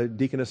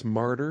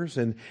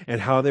 and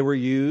how they were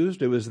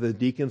used. It was the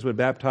deacons would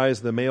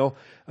baptize the male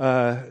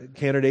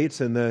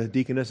candidates, and the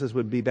deaconesses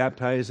would be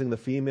baptizing the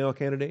female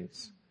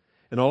candidates.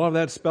 And all of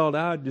that spelled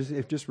out,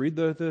 just read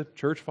the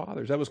church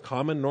fathers. That was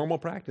common, normal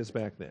practice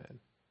back then.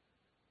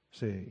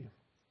 See.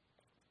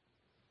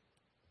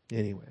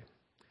 Anyway,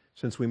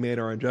 since we made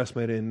our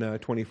adjustment in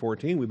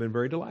 2014, we've been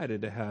very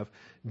delighted to have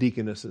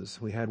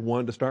deaconesses. We had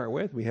one to start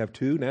with. We have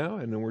 2 now,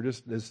 and we're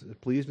just as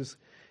pleased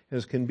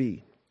as can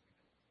be.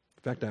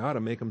 In fact, I ought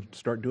to make them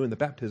start doing the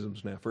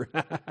baptisms now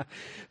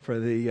for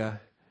the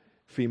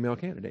female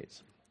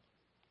candidates.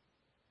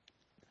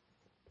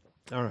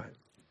 All right.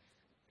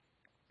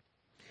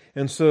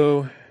 And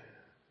so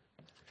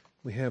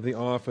we have the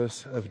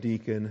office of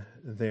deacon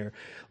there.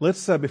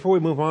 Let's, before we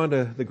move on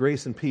to the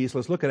grace and peace,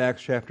 let's look at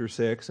Acts chapter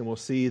 6, and we'll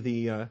see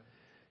the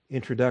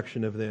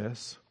introduction of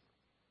this.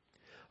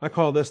 I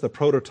call this the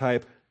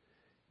prototype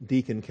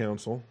deacon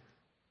council.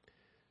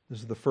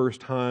 This is the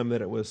first time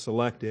that it was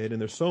selected, and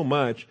there's so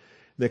much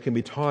that can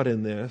be taught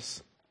in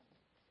this.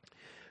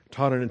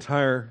 Taught an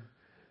entire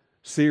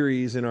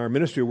series in our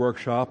ministry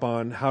workshop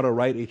on how to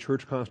write a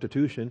church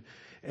constitution,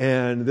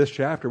 and this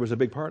chapter was a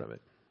big part of it.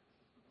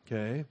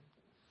 Okay?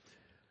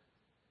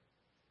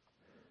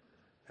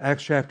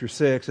 Acts chapter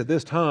 6, at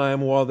this time,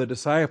 while the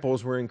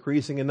disciples were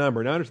increasing in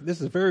number. Now, this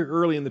is very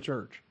early in the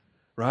church,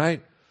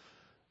 right?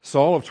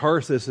 Saul of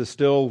Tarsus is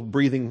still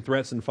breathing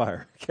threats and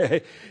fire,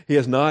 okay? He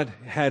has not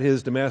had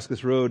his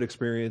Damascus Road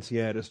experience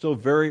yet. It's still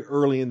very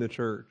early in the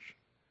church.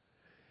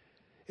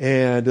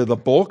 And the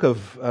bulk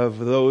of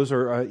those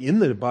are in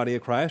the body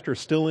of Christ are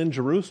still in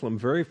Jerusalem.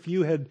 Very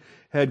few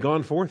had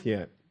gone forth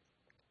yet.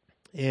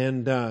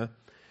 And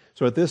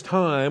so at this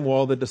time,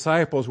 while the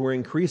disciples were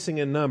increasing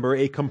in number,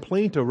 a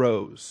complaint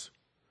arose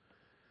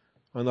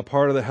on the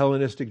part of the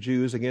Hellenistic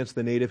Jews against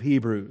the native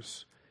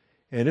Hebrews.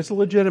 And it's a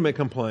legitimate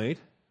complaint.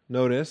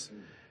 Notice,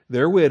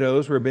 their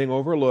widows were being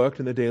overlooked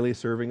in the daily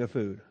serving of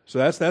food. So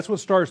that's what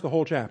starts the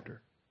whole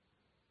chapter.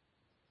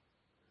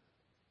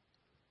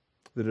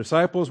 The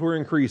disciples were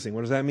increasing.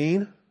 What does that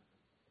mean?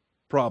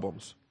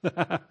 Problems.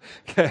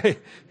 Okay?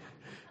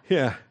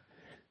 Yeah.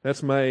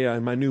 That's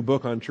my new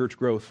book on church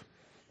growth.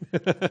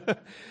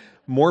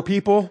 More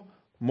people,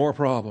 more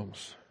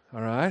problems.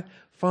 All right?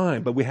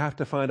 Fine, but we have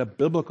to find a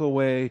biblical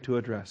way to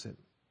address it.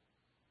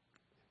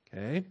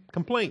 Okay?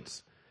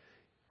 Complaints.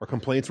 Are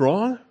complaints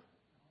wrong?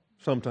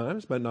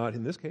 Sometimes, but not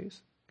in this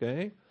case.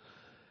 Okay?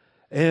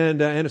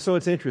 And so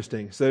it's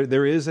interesting. So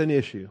there is an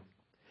issue.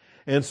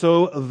 And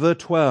so the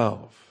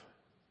 12.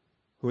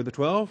 Who are the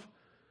 12?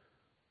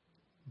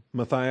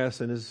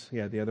 Matthias and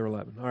the other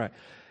 11. All right.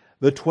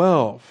 The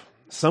 12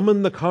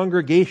 summoned the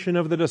congregation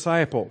of the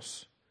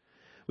disciples.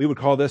 We would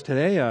call this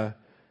today a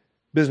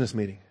business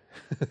meeting.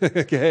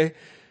 Okay?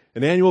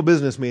 An annual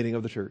business meeting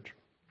of the church.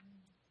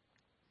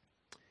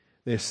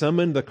 They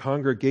summoned the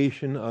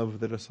congregation of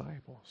the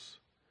disciples.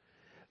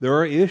 There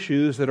are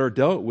issues that are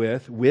dealt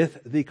with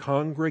the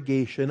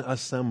congregation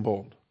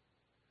assembled.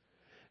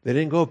 They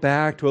didn't go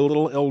back to a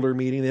little elder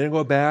meeting. They didn't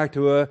go back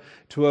to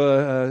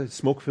a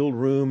smoke-filled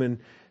room and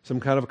some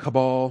kind of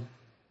cabal.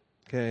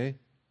 Okay?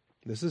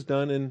 This is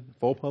done in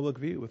full public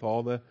view with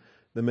all the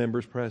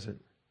members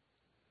present.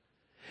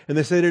 And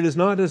they said, it is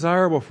not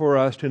desirable for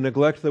us to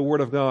neglect the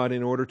Word of God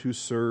in order to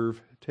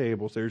serve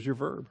tables. There's your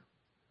verb.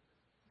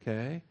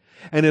 Okay?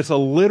 And it's a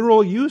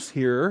literal use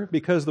here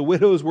because the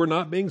widows were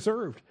not being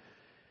served.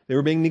 They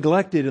were being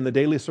neglected in the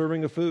daily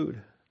serving of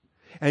food.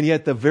 And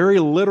yet the very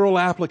literal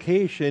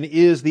application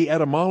is the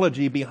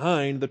etymology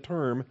behind the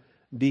term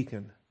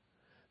deacon,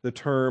 the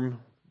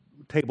term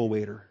table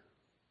waiter.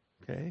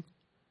 Okay?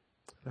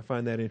 I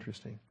find that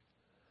interesting.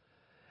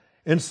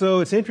 And so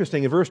it's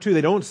interesting. In verse 2,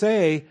 they don't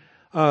say,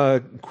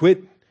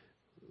 quit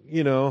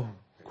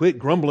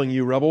grumbling,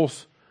 you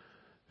rebels.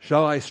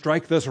 Shall I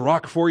strike this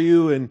rock for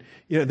you? And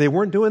they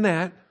weren't doing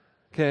that.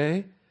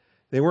 Okay?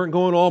 They weren't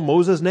going all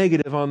Moses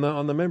negative on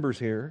the members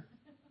here.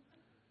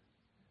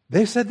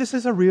 They said this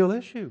is a real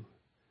issue.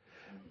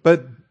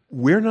 But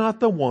we're not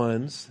the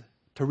ones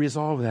to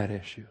resolve that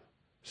issue.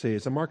 See,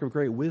 it's a mark of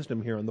great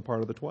wisdom here on the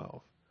part of the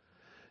 12.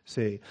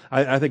 See,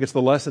 I think it's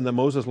the lesson that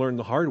Moses learned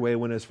the hard way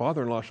when his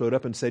father-in-law showed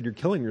up and said, you're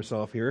killing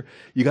yourself here.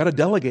 You got to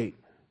delegate.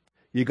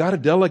 You got to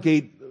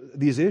delegate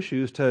these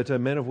issues to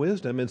men of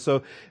wisdom. And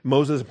so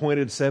Moses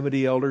appointed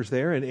 70 elders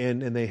there,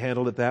 and they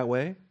handled it that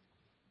way.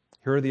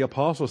 Here are the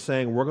apostles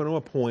saying, we're going to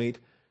appoint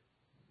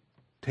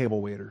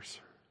table waiters.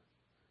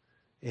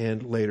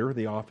 And later,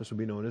 the office will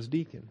be known as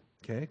deacon,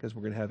 okay? Because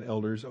we're going to have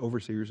elders,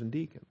 overseers, and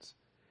deacons.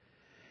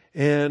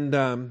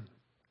 And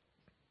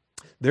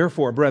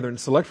therefore, brethren,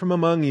 select from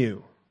among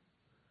you.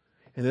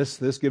 And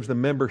this gives the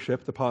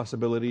membership the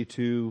possibility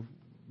to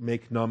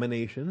make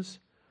nominations.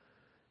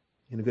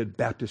 In a good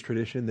Baptist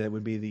tradition, that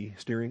would be the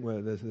steering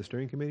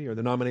committee or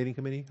the nominating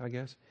committee, I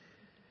guess.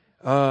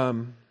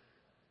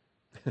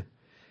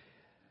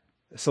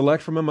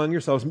 Select from among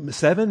yourselves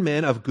 7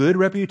 men of good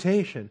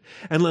reputation.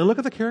 And look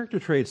at the character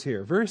traits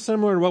here. Very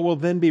similar to what will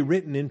then be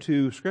written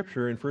into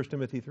Scripture in 1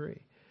 Timothy 3.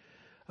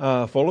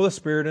 Full of the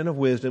Spirit and of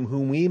wisdom,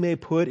 whom we may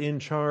put in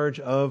charge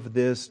of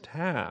this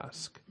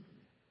task.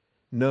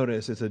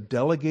 Notice, it's a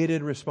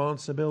delegated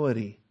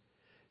responsibility.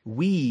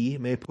 We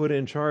may put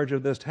in charge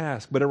of this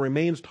task, but it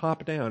remains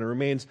top down. It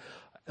remains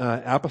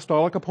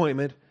apostolic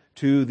appointment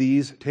to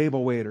these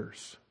table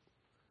waiters.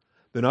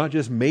 They're not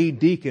just made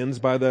deacons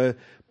by the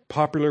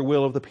popular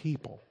will of the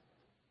people.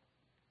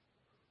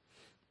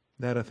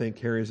 That, I think,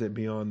 carries it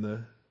beyond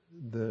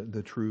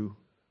the true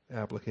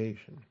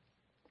application.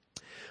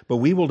 But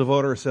we will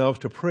devote ourselves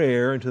to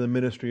prayer and to the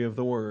ministry of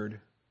the Word.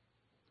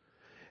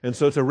 And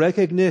so it's a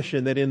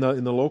recognition that in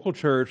the local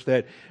church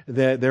that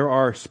there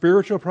are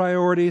spiritual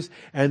priorities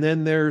and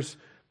then there's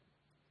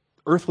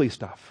earthly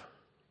stuff.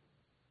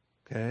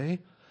 Okay?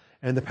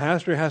 And the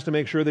pastor has to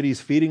make sure that he's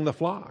feeding the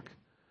flock.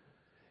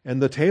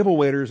 And the table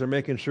waiters are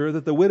making sure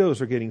that the widows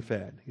are getting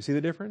fed. You see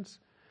the difference?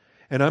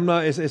 And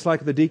it's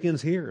like the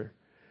deacons here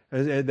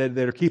that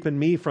are keeping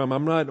me from,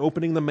 I'm not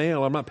opening the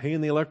mail, I'm not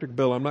paying the electric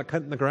bill, I'm not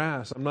cutting the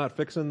grass, I'm not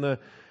fixing the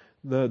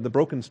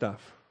broken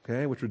stuff,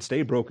 okay, which would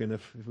stay broken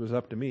if it was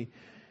up to me.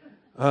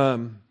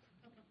 Because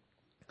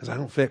I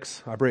don't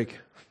fix, I break.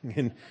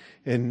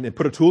 And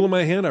put a tool in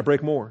my hand, I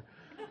break more.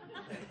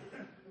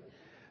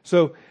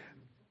 So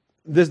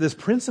this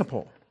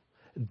principle,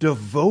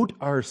 devote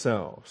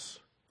ourselves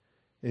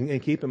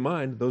And keep in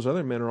mind, those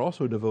other men are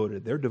also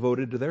devoted. They're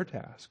devoted to their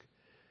task,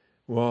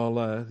 while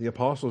the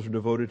apostles are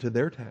devoted to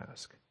their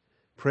task,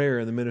 prayer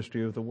and the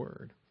ministry of the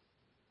word.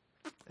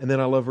 And then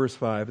I love verse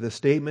 5. The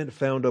statement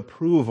found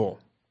approval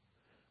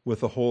with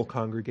the whole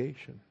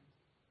congregation.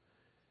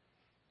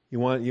 You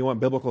want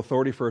biblical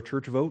authority for a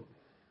church vote?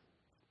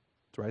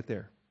 It's right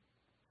there.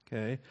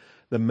 Okay?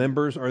 The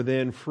members are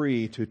then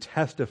free to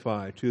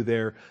testify to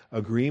their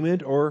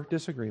agreement or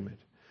disagreement,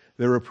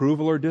 their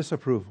approval or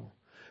disapproval,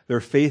 their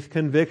faith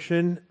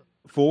conviction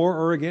for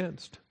or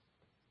against,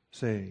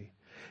 say.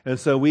 And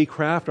so we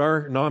craft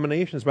our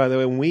nominations, by the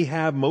way, when we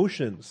have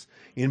motions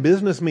in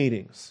business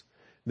meetings.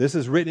 This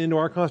is written into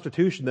our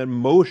Constitution that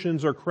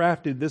motions are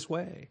crafted this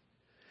way,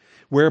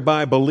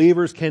 whereby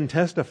believers can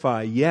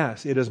testify,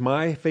 yes, it is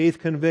my faith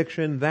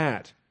conviction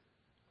that,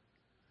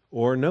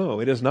 or no,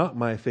 it is not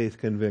my faith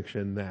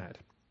conviction that.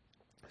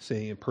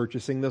 Say,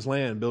 purchasing this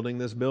land, building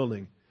this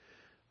building,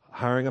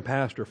 hiring a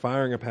pastor,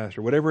 firing a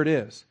pastor, whatever it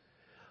is.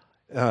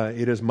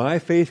 It is my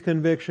faith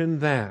conviction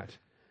that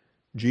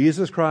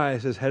Jesus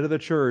Christ, as head of the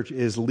church,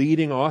 is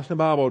leading Austin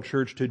Bible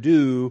Church to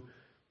do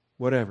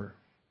whatever.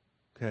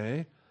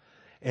 Okay?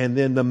 And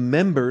then the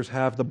members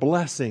have the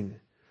blessing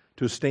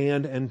to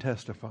stand and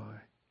testify.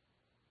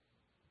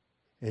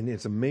 And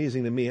it's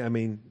amazing to me, I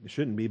mean, it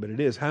shouldn't be, but it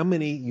is, how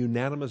many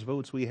unanimous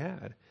votes we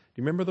had. Do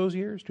you remember those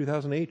years?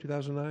 2008,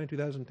 2009,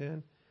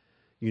 2010?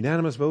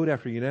 Unanimous vote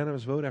after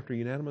unanimous vote after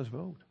unanimous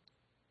vote.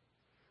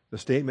 The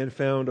statement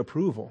found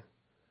approval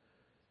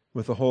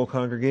with the whole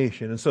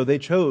congregation. And so they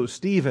chose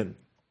Stephen,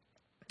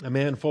 a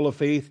man full of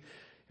faith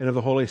and of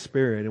the Holy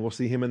Spirit. And we'll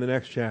see him in the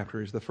next chapter.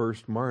 He's the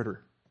first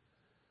martyr.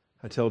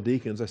 I tell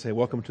deacons, I say,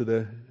 welcome to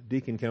the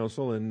deacon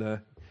council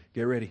and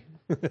get ready.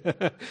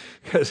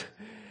 Because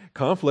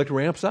conflict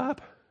ramps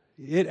up.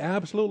 It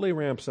absolutely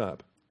ramps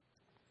up.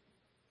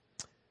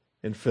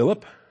 And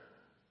Philip,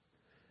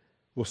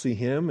 we'll see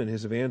him in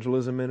his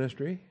evangelism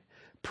ministry.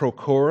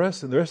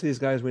 Prochorus, and the rest of these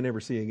guys we never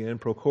see again.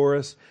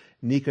 Prochorus,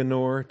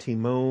 Nicanor,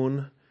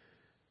 Timon.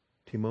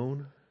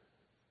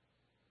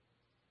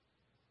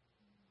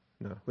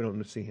 No, we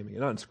don't see him again.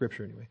 Not in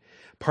Scripture anyway.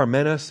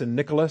 Parmenas and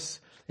Nicholas,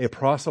 a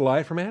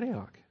proselyte from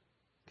Antioch.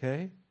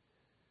 Okay?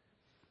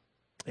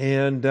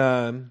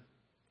 And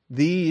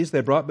these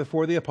they brought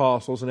before the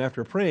apostles, and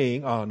after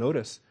praying,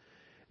 notice,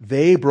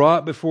 they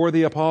brought before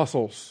the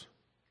apostles.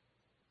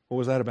 What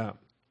was that about?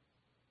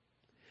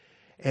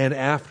 And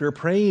after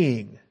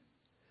praying,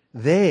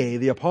 they,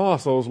 the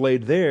apostles,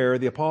 laid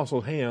the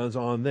apostles' hands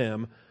on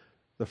them,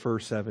 the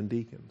first 7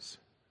 deacons.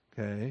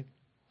 Okay?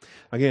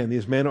 Again,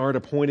 these men aren't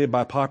appointed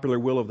by popular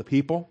will of the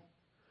people.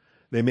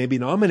 They may be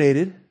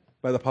nominated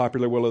by the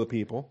popular will of the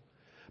people,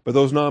 but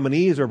those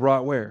nominees are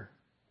brought where?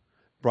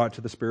 Brought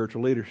to the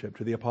spiritual leadership,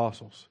 to the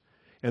apostles.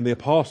 And the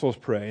apostles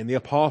pray, and the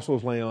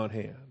apostles lay on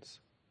hands.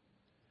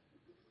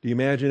 Do you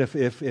imagine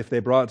if they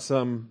brought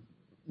some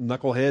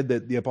knucklehead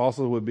that the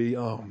apostles would be,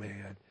 oh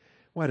man,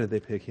 why did they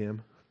pick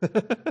him?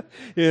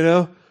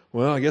 Well,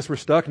 I guess we're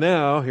stuck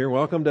now. Here,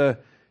 welcome to,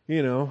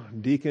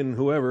 deacon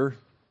whoever.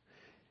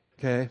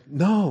 Okay.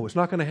 No, it's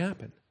not going to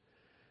happen.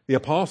 The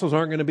apostles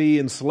aren't going to be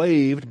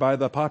enslaved by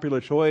the popular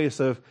choice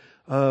of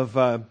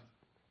the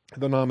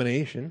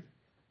nomination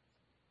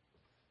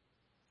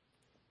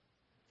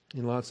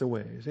in lots of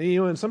ways.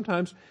 And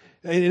sometimes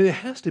it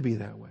has to be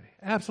that way.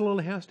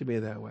 Absolutely has to be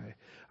that way.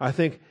 I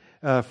think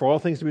for all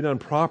things to be done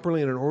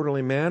properly in an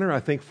orderly manner, I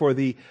think for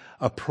the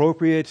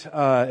appropriate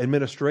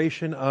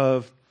administration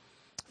of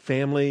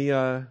family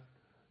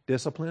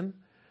discipline,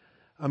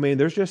 I mean,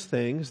 there's just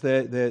things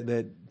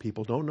that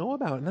people don't know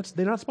about, and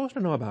they're not supposed to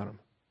know about them.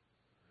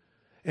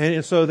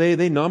 And so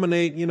they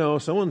nominate,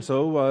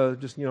 so-and-so,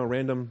 just,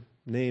 random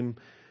name,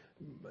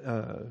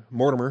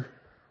 Mortimer,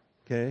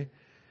 okay?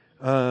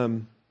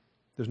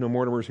 There's no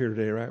Mortimers here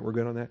today, right? We're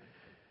good on that.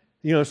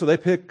 So they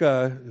pick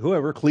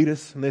whoever,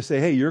 Cletus, and they say,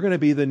 hey, you're going to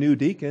be the new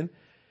deacon.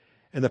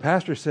 And the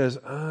pastor says,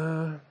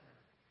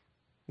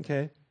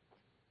 okay.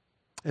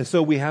 And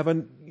so we have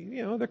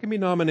there can be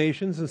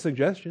nominations and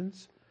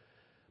suggestions,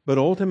 but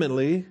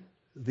ultimately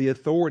the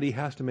authority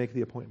has to make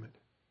the appointment.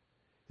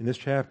 In this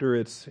chapter,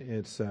 it's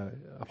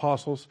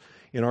apostles.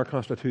 In our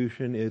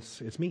Constitution,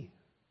 it's me,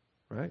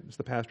 right? It's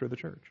the pastor of the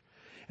church.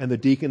 And the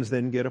deacons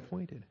then get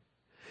appointed.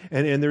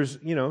 And there's,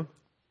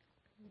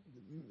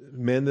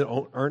 men that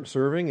aren't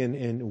serving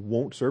and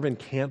won't serve and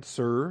can't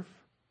serve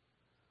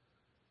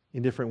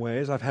in different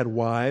ways. I've had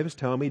wives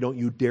tell me, don't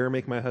you dare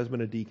make my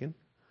husband a deacon.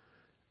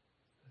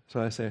 So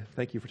I say,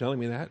 thank you for telling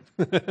me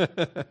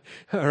that.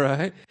 All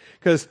right?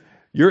 Because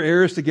you're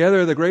heirs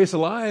together of the grace of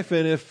life,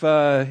 and if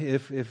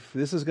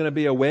this is going to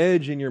be a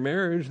wedge in your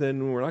marriage,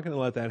 then we're not going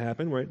to let that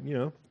happen, right?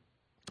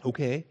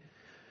 Okay.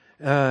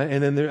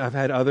 And then I've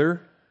had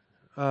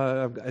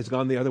it's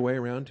gone the other way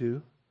around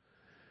too.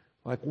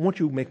 Like, won't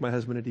you make my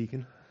husband a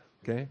deacon?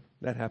 Okay,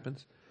 that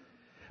happens.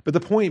 But the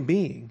point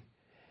being,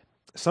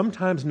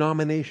 sometimes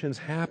nominations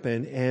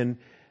happen and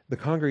the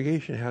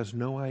congregation has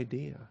no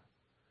idea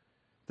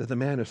that the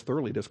man is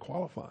thoroughly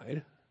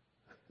disqualified.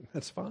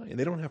 That's fine.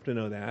 They don't have to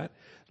know that.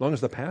 As long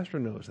as the pastor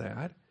knows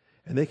that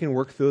And they can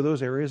work through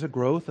those areas of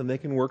growth, and they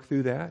can work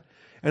through that.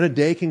 And a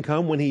day can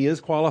come when he is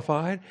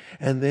qualified,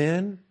 and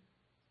then,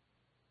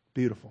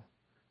 beautiful.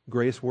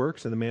 Grace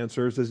works, and the man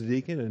serves as a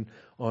deacon, and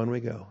on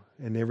we go.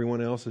 And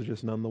everyone else is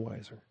just none the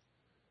wiser.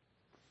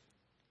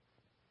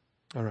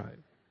 All right.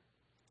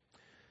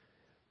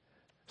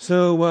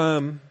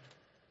 So,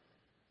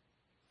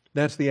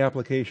 that's the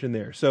application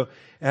there. So,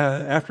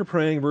 after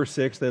praying, verse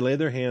 6, they laid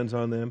their hands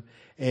on them,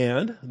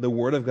 and the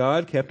word of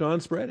God kept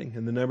on spreading,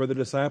 and the number of the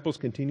disciples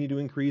continued to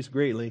increase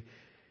greatly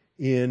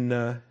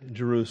in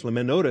Jerusalem.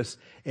 And notice,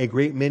 a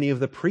great many of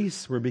the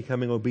priests were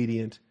becoming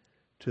obedient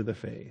to the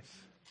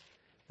faith.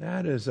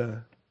 That is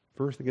a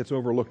verse that gets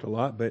overlooked a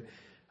lot, but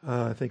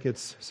I think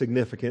it's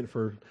significant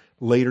for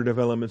later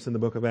developments in the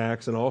book of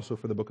Acts and also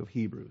for the book of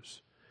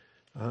Hebrews.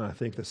 I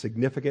think the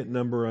significant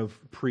number of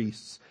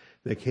priests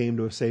that came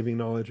to a saving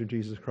knowledge of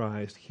Jesus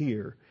Christ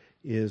here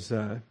is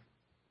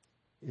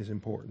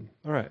important.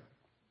 All right.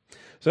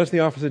 So that's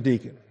the office of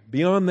deacon.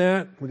 Beyond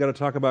that, we've got to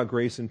talk about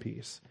grace and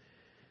peace.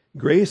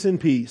 Grace and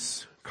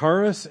peace.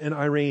 Charis and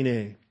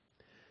Irene.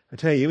 I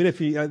tell you, even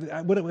if you,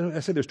 I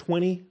said there's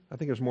 20, I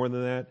think there's more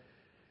than that.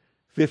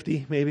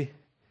 50 maybe.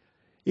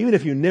 Even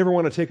if you never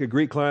want to take a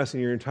Greek class in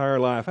your entire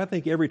life, I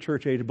think every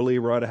church age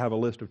believer ought to have a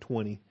list of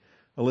 20,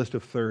 a list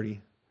of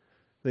 30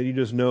 that you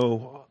just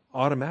know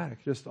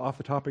automatic, just off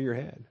the top of your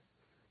head.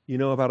 You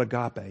know about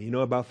agape, you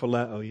know about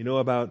phileo, you know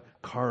about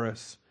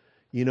charis,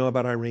 you know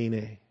about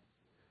Irene.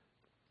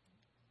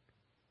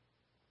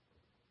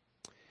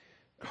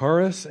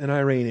 Charis and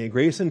Irene,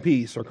 grace and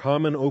peace are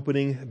common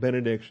opening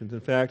benedictions. In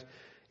fact,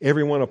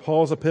 every one of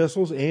Paul's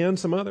epistles and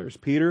some others,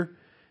 Peter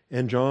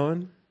and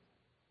John,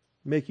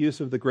 make use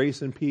of the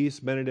grace and peace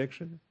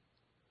benediction.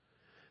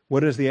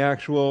 What is the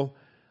actual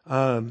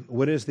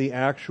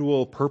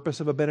purpose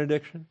of a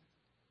benediction?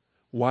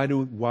 Why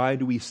do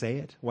we say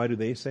it? Why do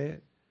they say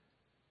it?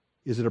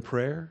 Is it a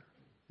prayer?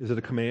 Is it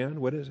a command?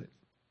 What is it?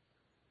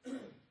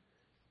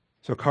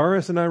 So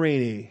Charis and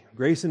Irene,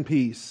 grace and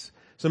peace.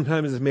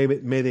 Sometimes it's may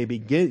they be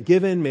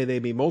given, may they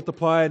be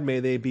multiplied, may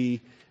they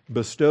be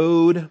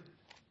bestowed.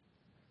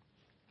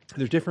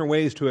 There's different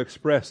ways to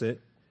express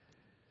it.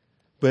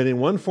 But in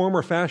one form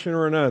or fashion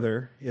or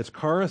another, it's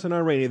Charis and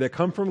Irene that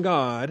come from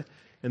God,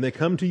 and they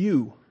come to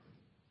you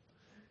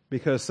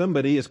because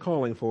somebody is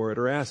calling for it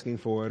or asking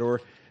for it or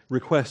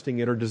requesting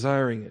it or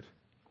desiring it.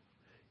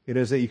 It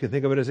is you can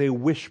think of it as a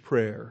wish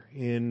prayer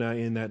in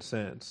that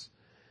sense,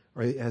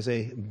 or as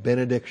a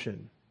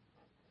benediction.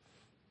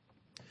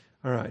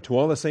 All right, to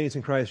all the saints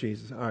in Christ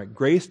Jesus. All right,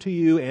 grace to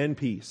you and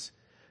peace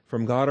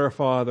from God our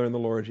Father and the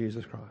Lord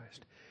Jesus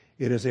Christ.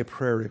 It is a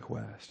prayer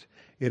request.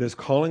 It is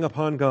calling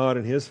upon God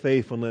and His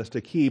faithfulness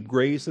to keep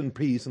grace and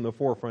peace in the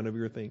forefront of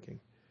your thinking.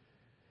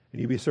 And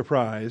you'd be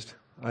surprised.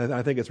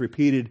 I think it's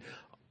repeated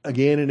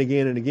again and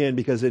again and again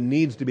because it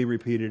needs to be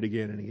repeated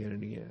again and again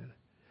and again.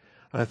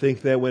 I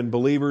think that when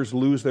believers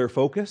lose their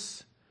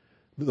focus,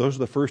 those are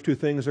the first two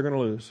things they're going to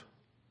lose.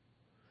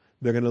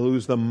 They're going to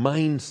lose the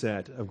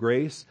mindset of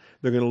grace.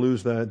 They're going to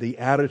lose the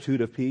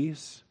attitude of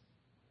peace.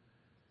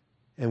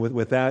 And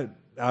with that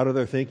out of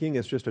their thinking,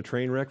 it's just a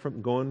train wreck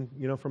from going,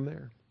 from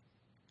there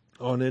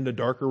on into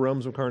darker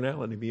realms of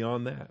carnality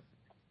beyond that.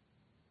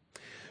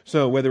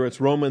 So whether it's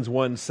Romans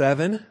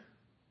 1:7,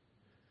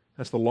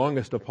 that's the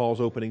longest of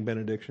Paul's opening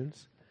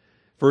benedictions.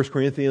 1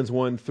 Corinthians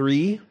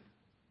 1:3,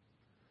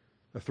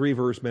 a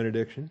 3-verse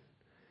benediction.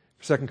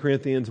 2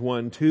 Corinthians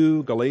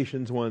 1:2,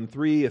 Galatians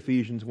 1:3,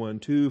 Ephesians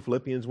 1:2,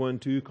 Philippians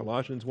 1:2,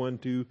 Colossians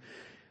 1:2.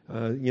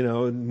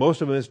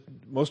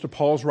 Most of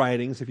Paul's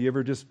writings, if you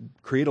ever just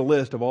create a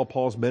list of all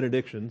Paul's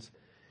benedictions,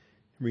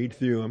 read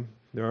through them.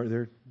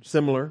 They're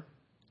similar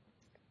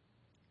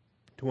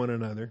to one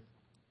another.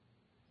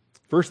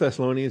 1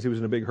 Thessalonians, he was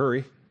in a big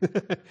hurry.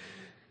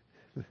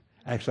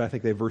 Actually, I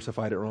think they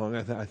versified it wrong.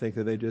 I think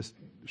that they just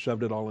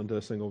shoved it all into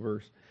a single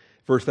verse.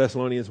 1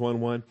 Thessalonians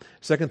 1:1,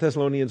 2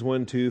 Thessalonians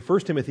 1:2, 1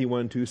 Timothy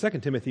 1:2, 2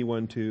 Timothy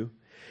 1:2.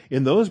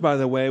 In those, by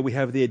the way, we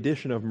have the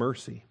addition of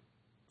mercy.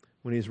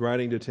 When he's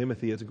writing to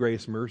Timothy, it's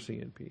grace, mercy,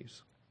 and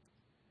peace.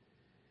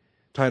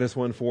 Titus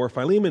 1:4,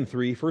 Philemon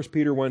 3, 1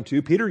 Peter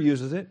 1:2. Peter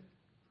uses it.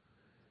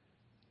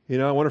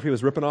 I wonder if he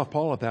was ripping off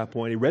Paul at that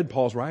point. He read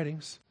Paul's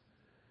writings,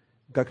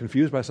 got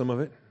confused by some of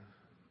it.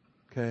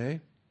 Okay.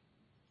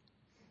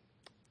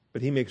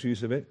 But he makes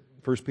use of it.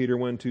 1 Peter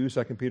 1:2,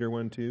 2 Peter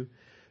 1:2.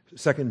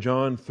 2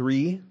 John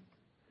 3,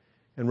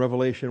 and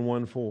Revelation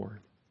 1:4.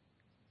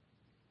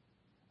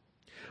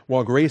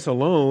 While grace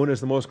alone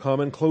is the most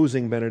common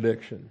closing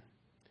benediction.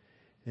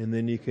 And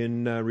then you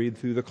can read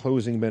through the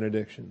closing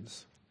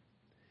benedictions.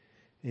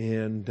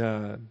 And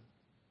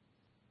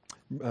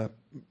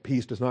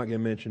peace does not get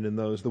mentioned in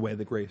those the way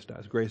that grace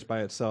does. Grace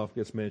by itself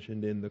gets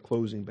mentioned in the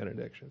closing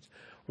benedictions.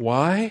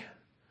 Why?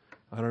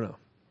 I don't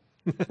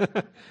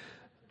know.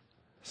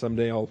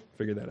 Someday I'll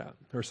figure that out,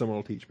 or someone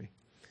will teach me.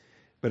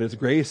 But it's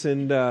grace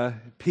and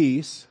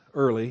peace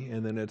early,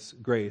 and then it's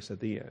grace at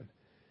the end.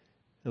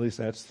 At least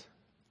that's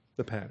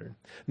the pattern.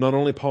 Not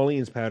only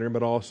Pauline's pattern,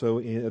 but also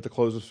at the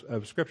close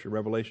of Scripture,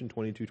 Revelation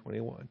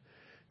 22:21.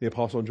 The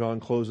Apostle John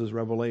closes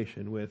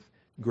Revelation with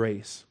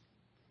grace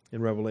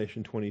in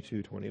Revelation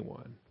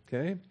 22:21.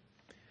 Okay?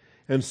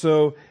 And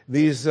so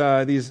these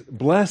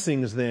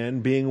blessings then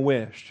being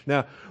wished.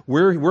 Now,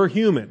 we're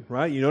human,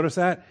 right? You notice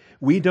that?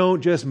 We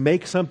don't just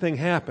make something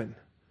happen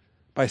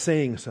by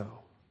saying so.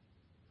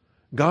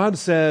 God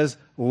says,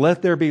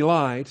 let there be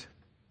light,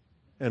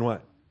 and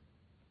what?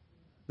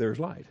 There's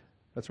light.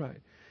 That's right.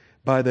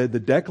 By the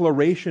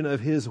declaration of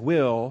His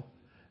will,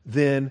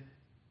 then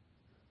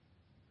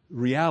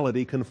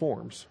reality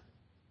conforms.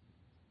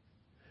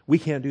 We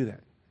can't do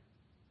that.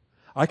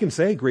 I can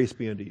say, grace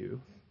be unto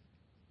you.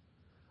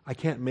 I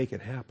can't make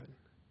it happen.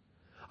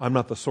 I'm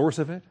not the source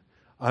of it.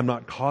 I'm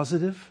not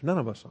causative. None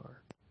of us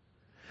are.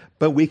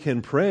 But we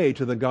can pray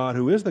to the God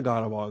who is the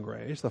God of all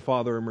grace, the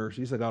Father of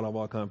mercies, the God of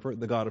all comfort,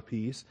 the God of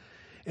peace.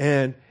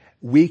 And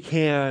we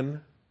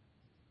can,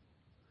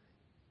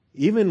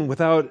 even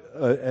without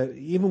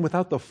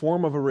the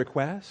form of a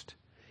request,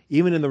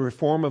 even in the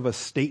form of a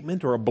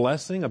statement or a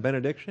blessing, a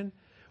benediction,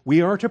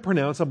 we are to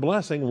pronounce a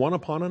blessing one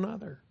upon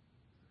another.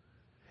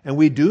 And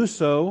we do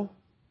so,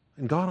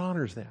 and God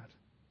honors that.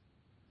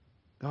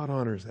 God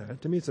honors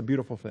that. To me, it's a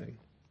beautiful thing.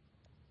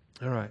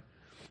 All right.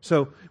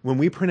 So, when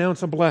we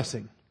pronounce a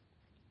blessing,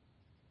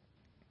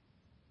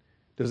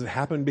 does it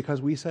happen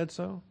because we said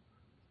so?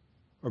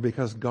 Or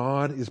because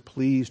God is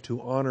pleased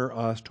to honor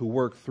us, to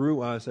work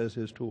through us as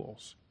His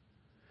tools?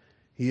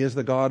 He is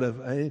the God of...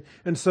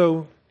 And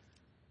so,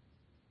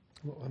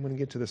 I'm going to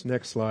get to this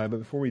next slide, but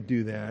before we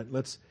do that,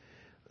 let's...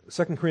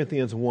 2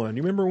 Corinthians 1.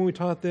 You remember when we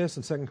taught this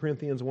in 2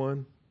 Corinthians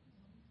 1?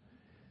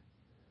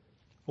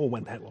 Oh, it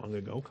wasn't that long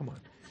ago. Come on.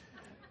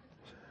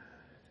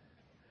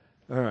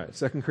 All right,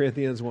 2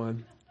 Corinthians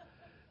 1.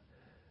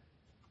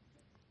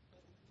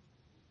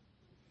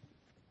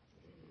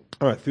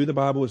 All right, Through the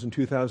Bible was in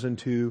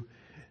 2002.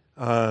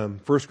 1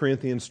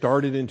 Corinthians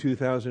started in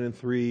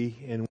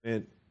 2003 and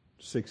went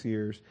 6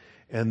 years.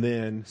 And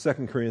then 2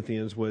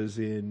 Corinthians was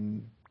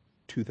in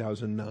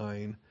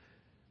 2009,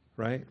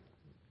 right?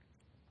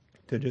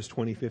 To just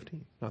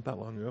 2015, not that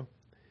long ago.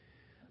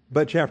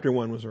 But chapter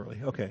 1 was early.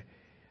 Okay.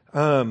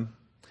 Now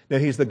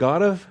He's the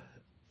God of...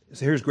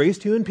 So here's grace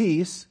to you and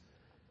peace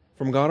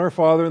from God our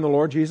Father and the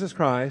Lord Jesus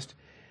Christ.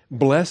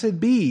 Blessed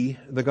be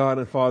the God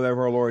and Father of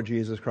our Lord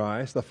Jesus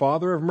Christ, the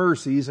Father of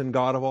mercies and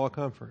God of all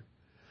comfort.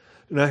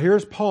 Now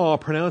here's Paul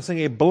pronouncing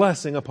a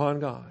blessing upon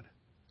God.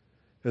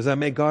 Does that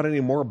make God any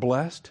more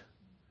blessed?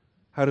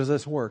 How does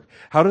this work?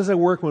 How does it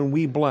work when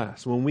we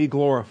bless, when we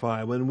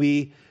glorify, when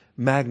we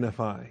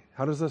magnify?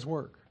 How does this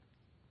work?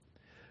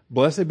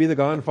 Blessed be the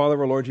God and Father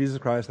of our Lord Jesus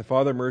Christ, the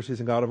Father of mercies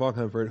and God of all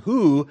comfort,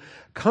 who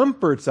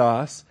comforts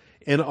us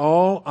in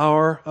all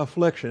our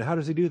affliction. How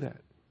does He do that?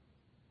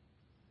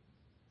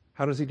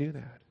 How does He do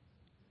that?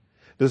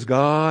 Does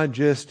God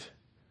just,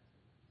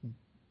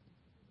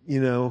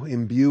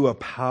 imbue a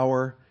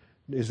power?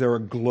 Is there a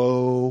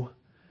glow?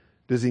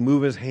 Does He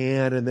move His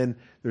hand and then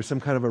there's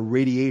some kind of a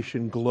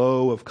radiation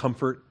glow of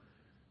comfort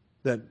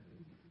that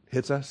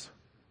hits us?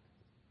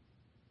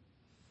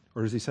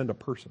 Or does He send a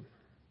person?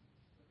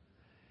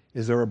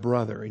 Is there a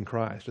brother in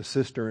Christ, a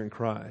sister in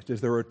Christ?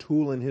 Is there a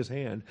tool in His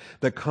hand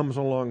that comes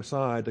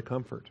alongside to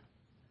comfort?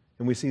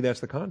 And we see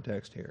that's the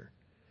context here.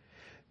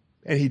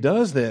 And He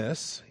does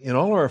this in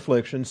all our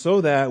afflictions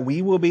so that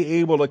we will be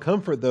able to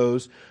comfort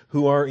those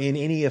who are in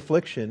any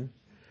affliction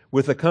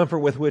with the comfort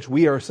with which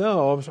we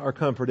ourselves are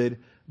comforted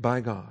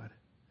by God.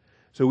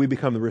 So we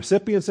become the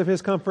recipients of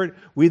His comfort.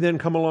 We then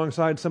come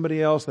alongside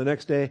somebody else the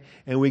next day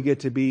and we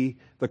get to be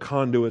the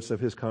conduits of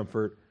His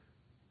comfort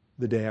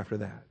the day after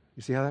that.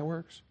 You see how that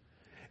works?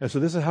 And so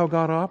this is how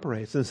God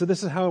operates. And so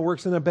this is how it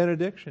works in a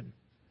benediction.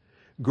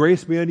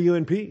 Grace be unto you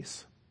and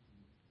peace.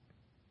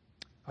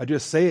 I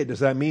just say it. Does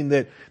that mean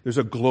that there's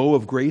a glow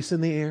of grace in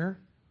the air?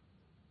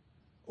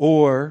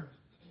 Or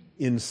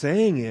in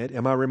saying it,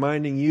 am I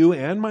reminding you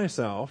and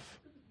myself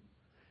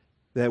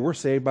that we're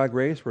saved by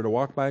grace, we're to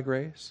walk by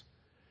grace?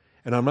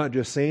 And I'm not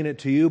just saying it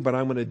to you, but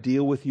I'm going to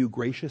deal with you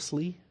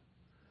graciously.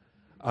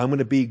 I'm going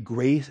to be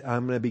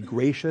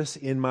gracious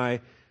in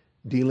my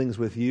dealings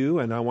with you,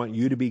 and I want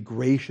you to be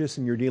gracious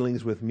in your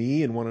dealings with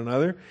me and one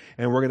another.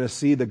 And we're going to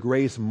see the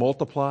grace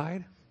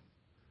multiplied.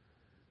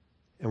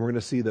 And we're going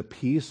to see the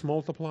peace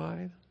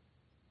multiplied.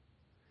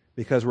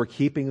 Because we're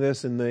keeping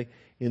this in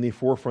the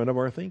forefront of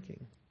our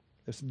thinking.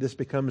 This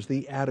becomes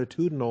the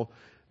attitudinal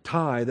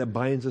tie that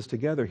binds us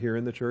together here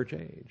in the church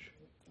age.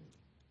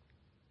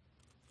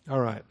 All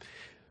right.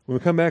 When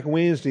we come back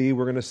Wednesday,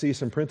 we're going to see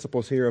some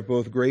principles here of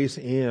both grace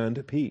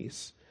and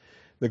peace.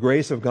 The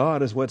grace of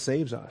God is what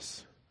saves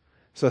us,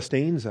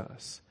 sustains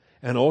us,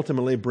 and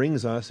ultimately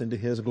brings us into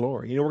His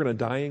glory. You know, we're going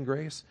to die in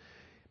grace.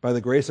 By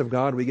the grace of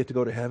God, we get to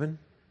go to heaven.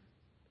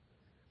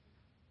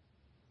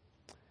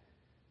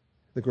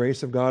 The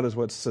grace of God is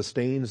what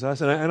sustains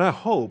us. And I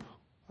hope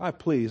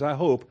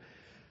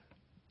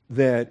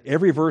that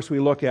every verse we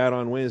look at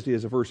on Wednesday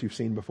is a verse you've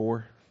seen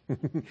before.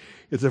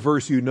 It's a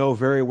verse you know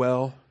very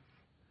well.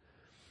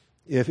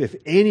 If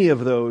any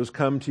of those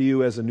come to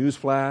you as a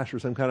newsflash or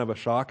some kind of a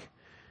shock,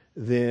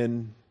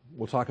 then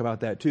we'll talk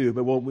about that too,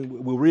 but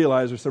we'll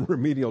realize there's some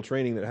remedial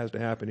training that has to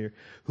happen here.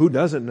 Who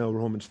doesn't know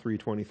Romans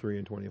 3:23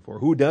 and 24?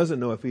 Who doesn't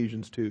know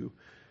Ephesians 2,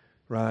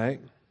 right?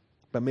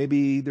 But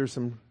maybe there's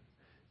some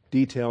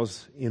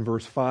details in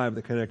verse 5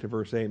 that connect to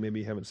verse 8 maybe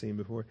you haven't seen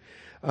before.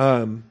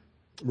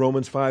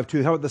 Romans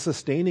 5:2, how about the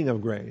sustaining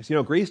of grace?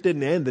 Grace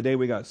didn't end the day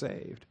we got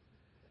saved.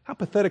 How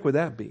pathetic would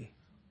that be?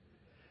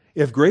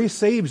 If grace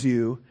saves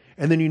you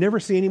and then you never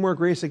see any more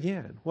grace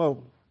again.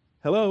 Well,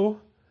 hello?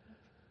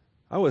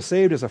 I was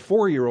saved as a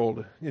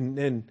 4-year-old,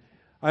 and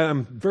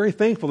I'm very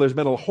thankful there's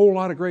been a whole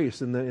lot of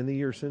grace in the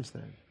years since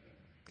then.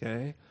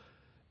 Okay?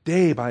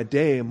 Day by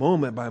day,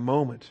 moment by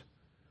moment.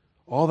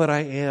 All that I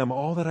am,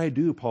 all that I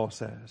do, Paul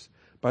says.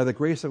 By the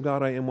grace of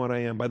God I am what I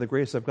am. By the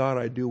grace of God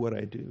I do what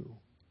I do.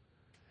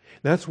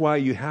 That's why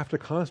you have to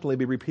constantly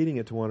be repeating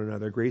it to one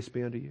another. Grace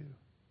be unto you.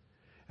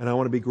 And I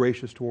want to be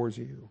gracious towards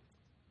you.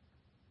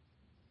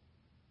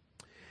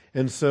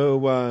 And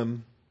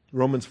so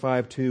Romans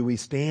 5:2, we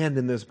stand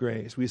in this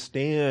grace. We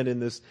stand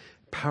in this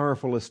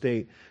powerful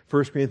estate.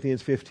 1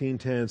 Corinthians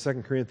 15:10,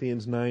 2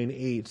 Corinthians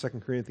 9:8,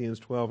 2 Corinthians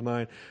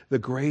 12:9. The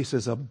grace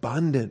is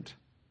abundant.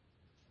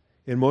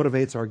 It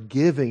motivates our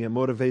giving. It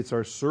motivates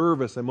our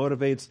service. It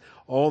motivates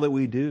all that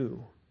we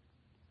do.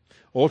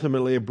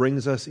 Ultimately, it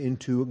brings us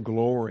into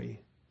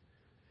glory.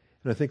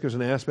 And I think there's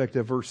an aspect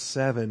of verse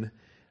 7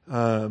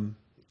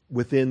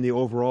 within the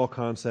overall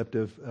concept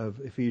of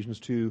Ephesians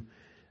 2,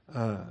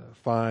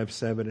 5,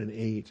 7, and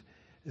 8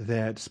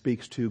 that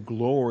speaks to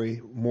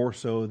glory more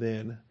so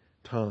than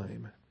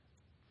time.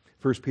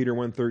 1 Peter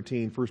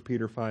 1:13, 1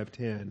 Peter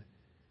 5:10.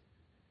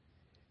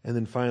 And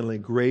then finally,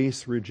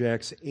 grace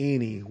rejects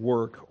any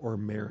work or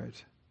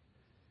merit.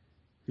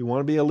 If you want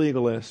to be a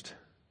legalist,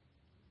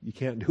 you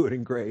can't do it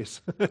in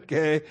grace.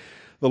 Okay?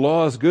 The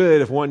law is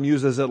good if one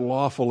uses it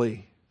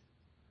lawfully.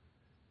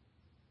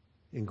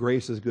 And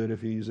grace is good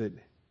if you use it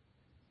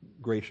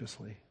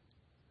graciously.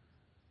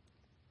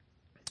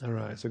 All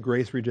right, so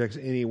grace rejects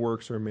any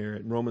works or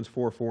merit. Romans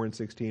 4:4 and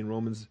 16,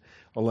 Romans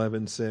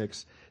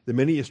 11:6. The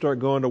minute you start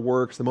going to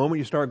works, the moment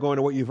you start going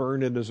to what you've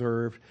earned and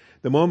deserved,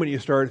 the moment you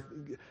start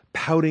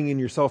pouting in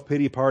your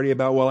self-pity party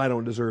about, well, I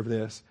don't deserve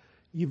this,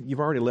 you've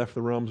already left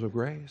the realms of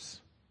grace.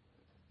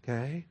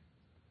 Okay?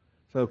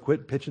 So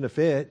quit pitching a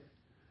fit.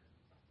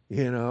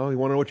 You want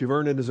to know what you've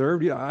earned and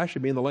deserved? Yeah, I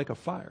should be in the lake of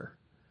fire.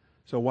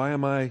 So why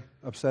am I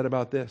upset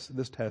about this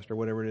test or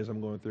whatever it is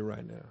I'm going through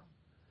right now?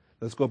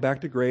 Let's go back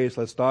to grace.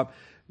 Let's stop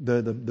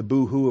the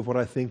boo-hoo of what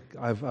I think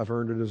I've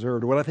earned or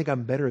deserved, or what I think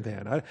I'm better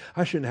than.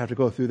 I shouldn't have to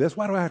go through this.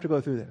 Why do I have to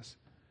go through this?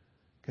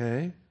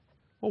 Okay?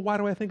 Well, why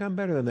do I think I'm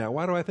better than that?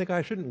 Why do I think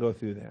I shouldn't go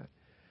through that?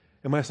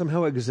 Am I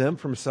somehow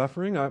exempt from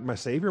suffering? My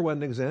Savior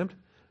wasn't exempt.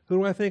 Who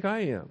do I think I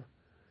am?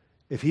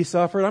 If He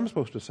suffered, I'm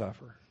supposed to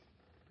suffer.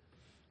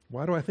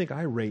 Why do I think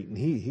I rate? And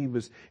he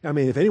was,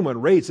 if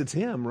anyone rates, it's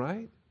Him,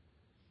 right?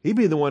 He'd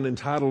be the one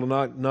entitled to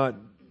not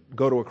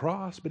go to a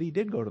cross, but He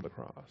did go to the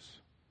cross.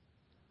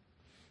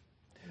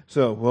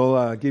 So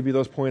we'll give you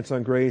those points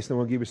on grace, then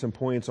we'll give you some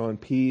points on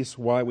peace,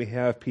 why we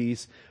have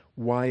peace,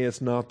 why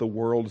it's not the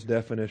world's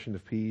definition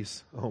of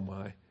peace. Oh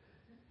my.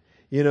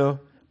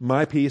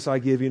 My peace I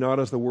give you not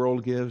as the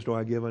world gives, do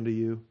I give unto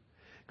you.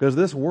 Because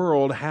this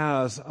world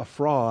has a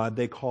fraud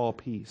they call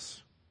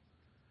peace.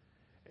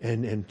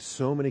 And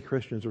so many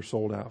Christians are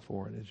sold out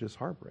for it. It's just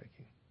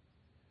heartbreaking.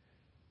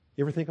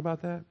 You ever think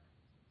about that?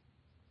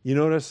 You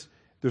notice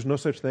there's no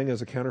such thing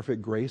as a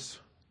counterfeit grace.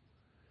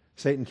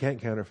 Satan can't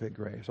counterfeit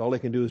grace. All they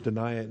can do is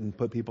deny it and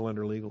put people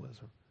under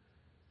legalism.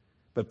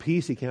 But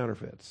peace he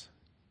counterfeits.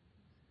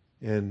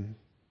 And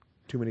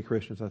too many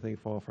Christians, I think,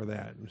 fall for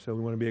that. And so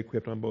we want to be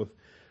equipped on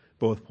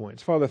both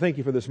points. Father, thank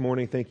you for this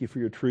morning. Thank you for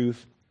your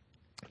truth.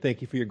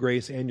 Thank you for your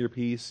grace and your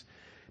peace.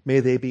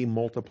 May they be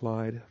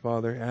multiplied,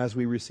 Father, as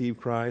we receive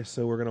Christ,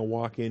 so we're going to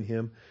walk in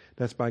Him.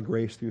 That's by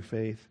grace through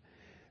faith.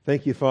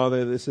 Thank you,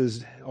 Father. This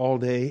is all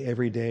day,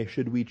 every day,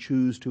 should we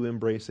choose to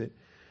embrace it.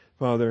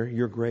 Father,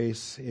 your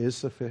grace is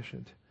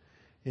sufficient.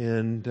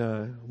 And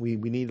we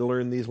need to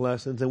learn these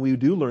lessons, and we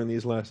do learn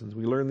these lessons.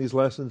 We learn these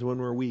lessons when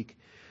we're weak.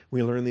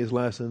 We learn these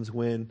lessons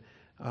when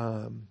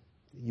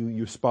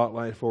you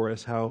spotlight for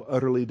us how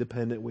utterly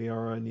dependent we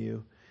are on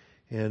you.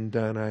 And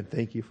I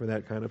thank you for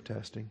that kind of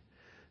testing.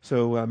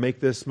 So make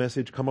this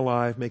message come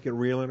alive, make it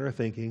real in our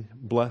thinking.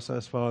 Bless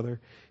us, Father,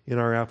 in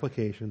our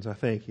applications. I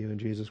thank you in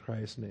Jesus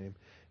Christ's name.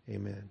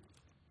 Amen.